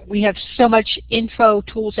 We have so much info,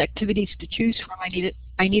 tools, activities to choose from.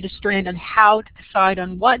 I need a strand on how to decide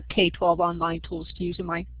on what K12 online tools to use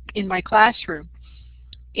in my classroom.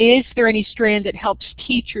 Is there any strand that helps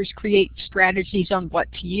teachers create strategies on what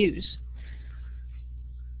to use?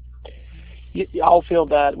 I'll field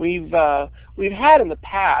that. We've had in the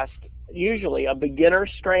past usually a beginner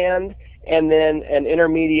strand and then an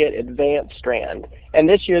intermediate advanced strand. And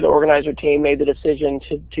this year the organizer team made the decision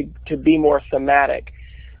to be more thematic.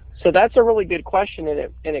 So that's a really good question,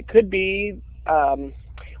 and it could be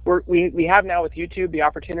we have now with YouTube the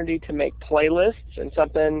opportunity to make playlists, and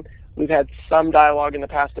something we've had some dialogue in the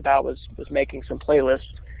past about was making some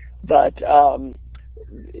playlists, but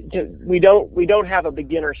we don't have a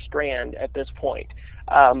beginner strand at this point.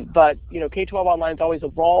 But you know, K12 Online's always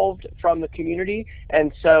evolved from the community,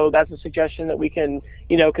 and so that's a suggestion that we can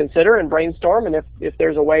consider and brainstorm. And if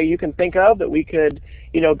there's a way you can think of that we could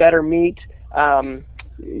better meet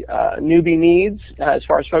newbie needs as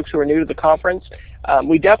far as folks who are new to the conference,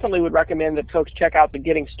 we definitely would recommend that folks check out the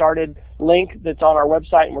Getting Started link that's on our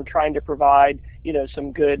website, and we're trying to provide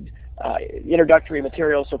some good introductory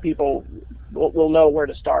material so people will know where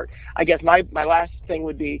to start. I guess my last thing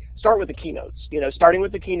would be start with the keynotes. Starting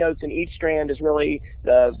with the keynotes in each strand is really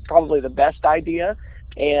probably the best idea,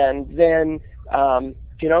 and then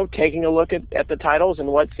taking a look at the titles and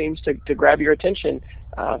what seems to grab your attention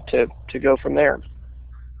to go from there.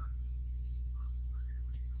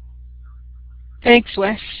 Thanks,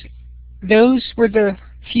 Wes. Those were the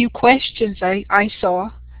few questions I saw.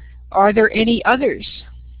 Are there any others?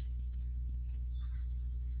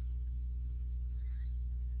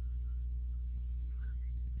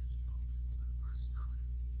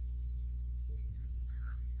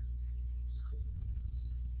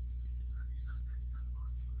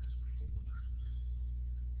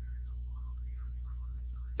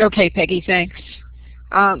 Okay, Peggy, thanks.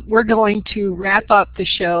 We're going to wrap up the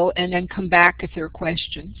show and then come back if there are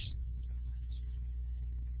questions.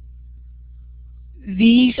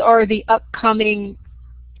 These are the upcoming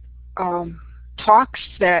talks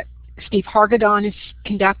that Steve Hargadon is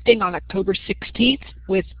conducting on October 16th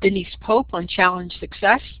with Denise Pope on Challenge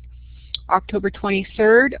Success, October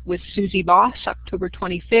 23rd with Susie Boss, October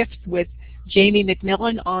 25th with Jamie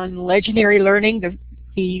McMillan on Legendary Learning,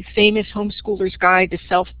 the famous homeschooler's guide to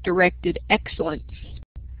self-directed excellence.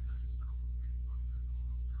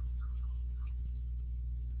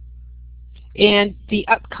 And the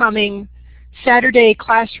upcoming Saturday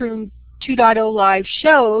Classroom 2.0 live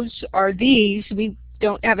shows are these. We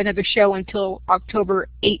don't have another show until October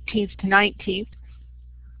 18th to 19th.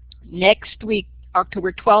 Next week,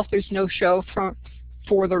 October 12th, there's no show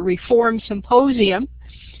for the Reform Symposium.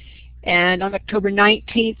 And on October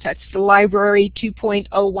 19th, that's the Library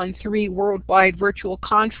 2.013 Worldwide Virtual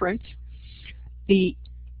Conference.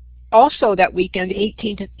 Also that weekend, the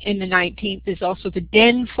 18th and the 19th, is also the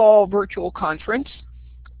Den Fall Virtual Conference.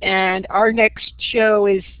 And our next show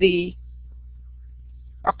is the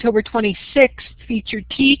October 26th, featured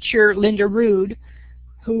teacher Linda Rude,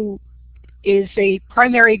 who is a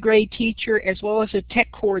primary grade teacher as well as a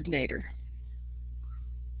tech coordinator.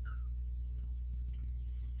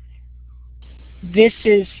 This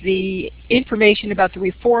is the information about the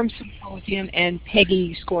Reform Symposium, and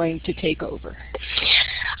Peggy's going to take over.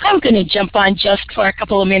 I'm going to jump on just for a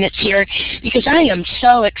couple of minutes here because I am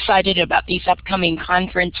so excited about these upcoming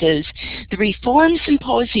conferences. The Reform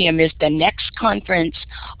Symposium is the next conference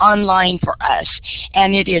online for us,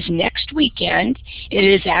 and it is next weekend. It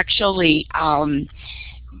is actually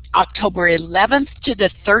October 11th to the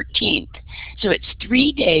 13th. So it's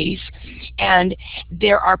 3 days, and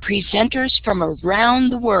there are presenters from around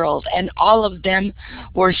the world, and all of them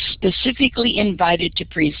were specifically invited to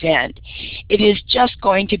present. It is just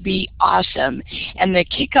going to be awesome. And the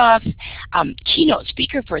kickoff keynote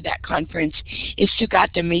speaker for that conference is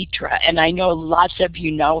Sugata Mitra, and I know lots of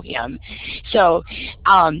you know him. So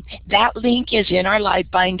that link is in our live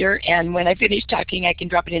binder, and when I finish talking I can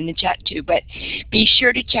drop it in the chat too, but be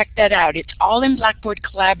sure to check that out. It's all in Blackboard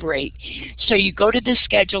Collaborate. So you go to the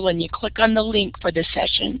schedule and you click on the link for the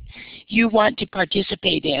session you want to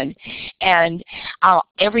participate in, and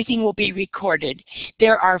everything will be recorded.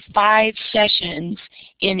 There are 5 sessions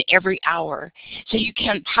in every hour, so you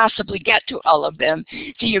can't possibly get to all of them,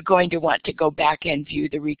 so you're going to want to go back and view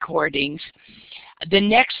the recordings. The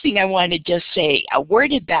next thing I want to just say a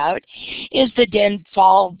word about is the Den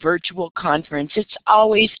Fall Virtual Conference. It's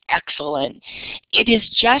always excellent. It is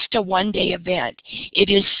just a one-day event. It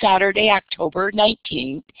is Saturday, October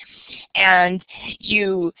 19th, and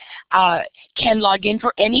you can log in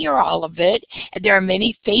for any or all of it. There are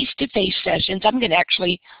many face-to-face sessions. I'm going to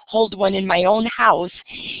actually hold one in my own house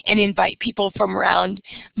and invite people from around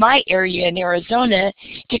my area in Arizona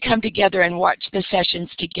to come together and watch the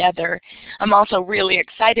sessions together. I'm also really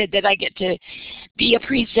excited that I get to be a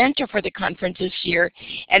presenter for the conference this year,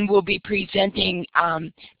 and we'll be presenting,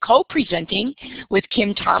 co-presenting with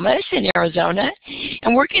Kim Thomas in Arizona,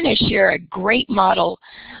 and we're going to share a great model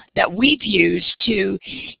that we've used to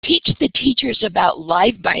teach the teachers about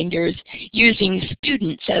live binders using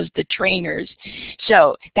students as the trainers.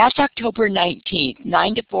 So that's October 19th,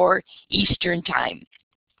 9 to 4 Eastern Time.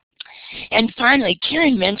 And finally,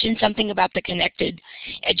 Karen mentioned something about the Connected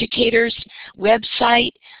Educators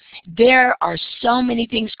website. There are so many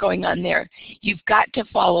things going on there. You've got to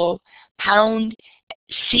follow pound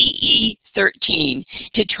CE13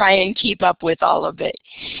 to try and keep up with all of it.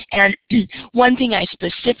 And one thing I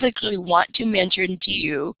specifically want to mention to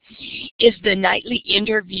you is the nightly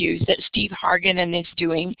interviews that Steve Hargadon is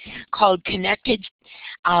doing called Connected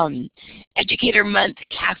Educator Month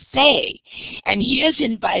Cafe. And he has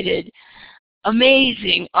invited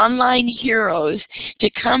amazing online heroes to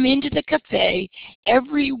come into the cafe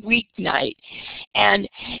every weeknight, and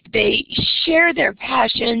they share their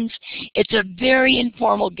passions. It's a very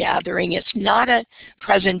informal gathering. It's not a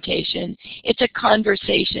presentation. It's a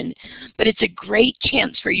conversation, but it's a great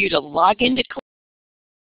chance for you to log into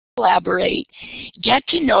collaborate, get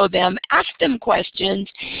to know them, ask them questions,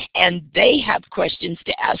 and they have questions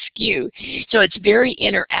to ask you. So it's very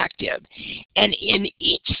interactive. And in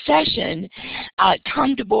each session,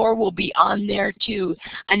 Tom DeBoer will be on there to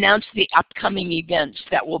announce the upcoming events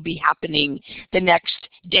that will be happening the next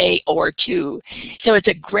day or two. So it's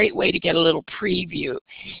a great way to get a little preview.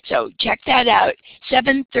 So check that out,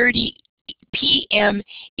 7:30 p.m.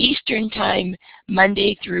 Eastern Time,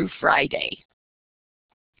 Monday through Friday.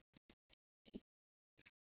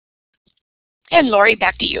 And Lori,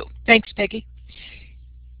 back to you. Thanks, Peggy.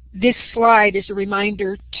 This slide is a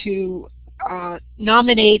reminder to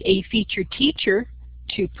nominate a featured teacher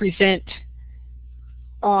to present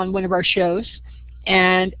on one of our shows.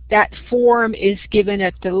 And that form is given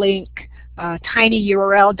at the link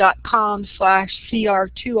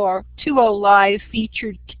tinyurl.com/cr20live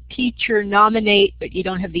featured teacher nominate, but you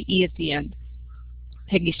don't have the E at the end.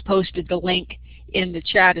 Peggy's posted the link in the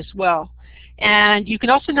chat as well. And you can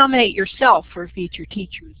also nominate yourself for a featured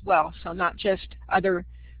teacher as well, so not just other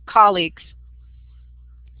colleagues.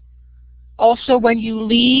 Also, when you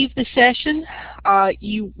leave the session,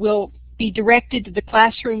 you will be directed to the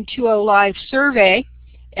Classroom 2.0 Live survey,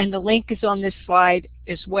 and the link is on this slide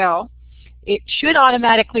as well. It should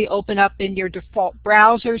automatically open up in your default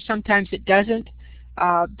browser. Sometimes it doesn't.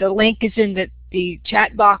 The link is in the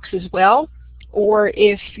chat box as well, or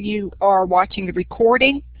if you are watching the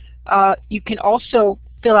recording, you can also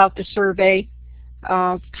fill out the survey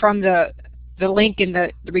from the link in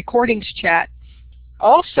the recordings chat.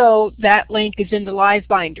 Also, that link is in the live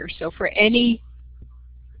binder. So for any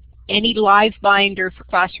live binder for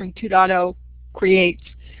Classroom 2.0 creates,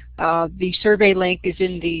 the survey link is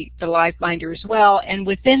in the live binder as well. And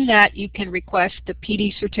within that, you can request the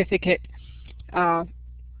PD certificate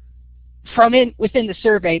within the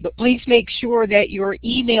survey, but please make sure that your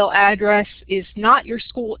email address is not your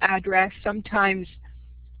school address. Sometimes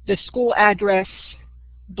the school address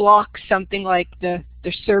blocks something like the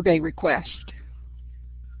survey request.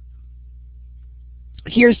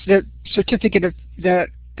 Here's the certificate of the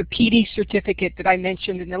PD certificate that I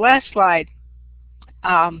mentioned in the last slide.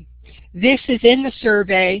 This is in the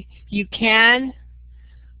survey. You can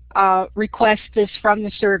request this from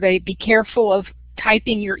the survey. Be careful of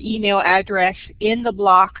typing your email address in the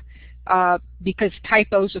block because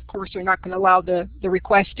typos, of course, are not going to allow the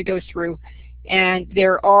request to go through. And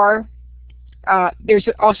there's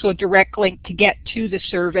also a direct link to get to the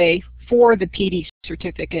survey for the PD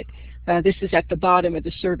certificate. This is at the bottom of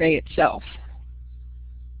the survey itself.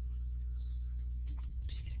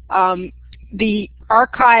 The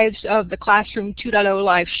archives of the Classroom 2.0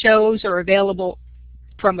 Live shows are available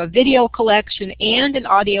from a video collection and an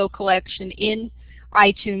audio collection in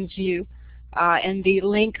iTunes View, and the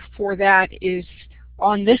link for that is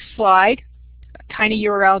on this slide,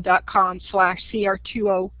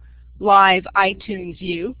 tinyurl.com/cr20live iTunes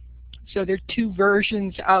View. So there are two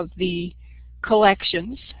versions of the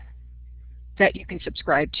collections that you can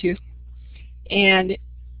subscribe to. And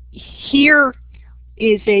here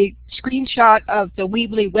is a screenshot of the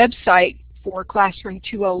Weebly website for Classroom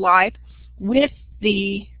 2.0 Live with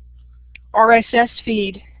the RSS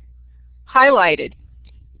feed highlighted.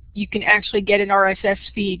 You can actually get an RSS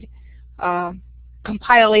feed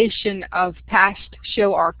compilation of past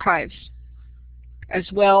show archives,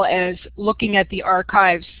 as well as looking at the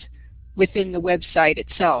archives within the website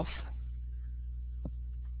itself.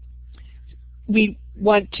 We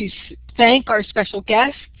want to thank our special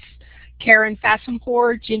guests, Karen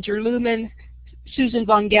Fassenpour, Ginger Lumen, Susan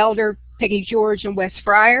Von Gelder, Peggy George, and Wes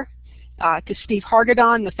Fryer, to Steve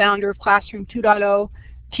Hargadon, the founder of Classroom 2.0,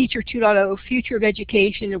 Teacher 2.0, Future of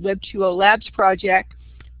Education, and Web 2.0 Labs Project,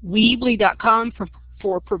 Weebly.com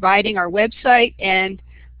for providing our website, and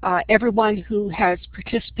everyone who has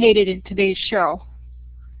participated in today's show.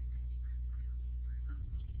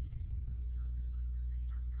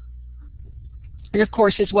 And of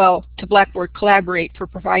course, as well, to Blackboard Collaborate for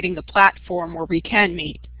providing the platform where we can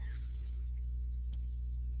meet.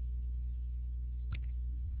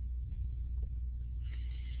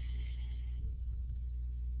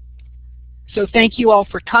 So thank you all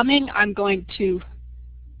for coming. I'm going to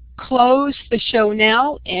close the show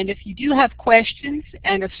now, and if you do have questions,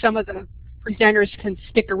 and if some of the presenters can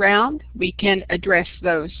stick around, we can address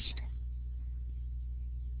those.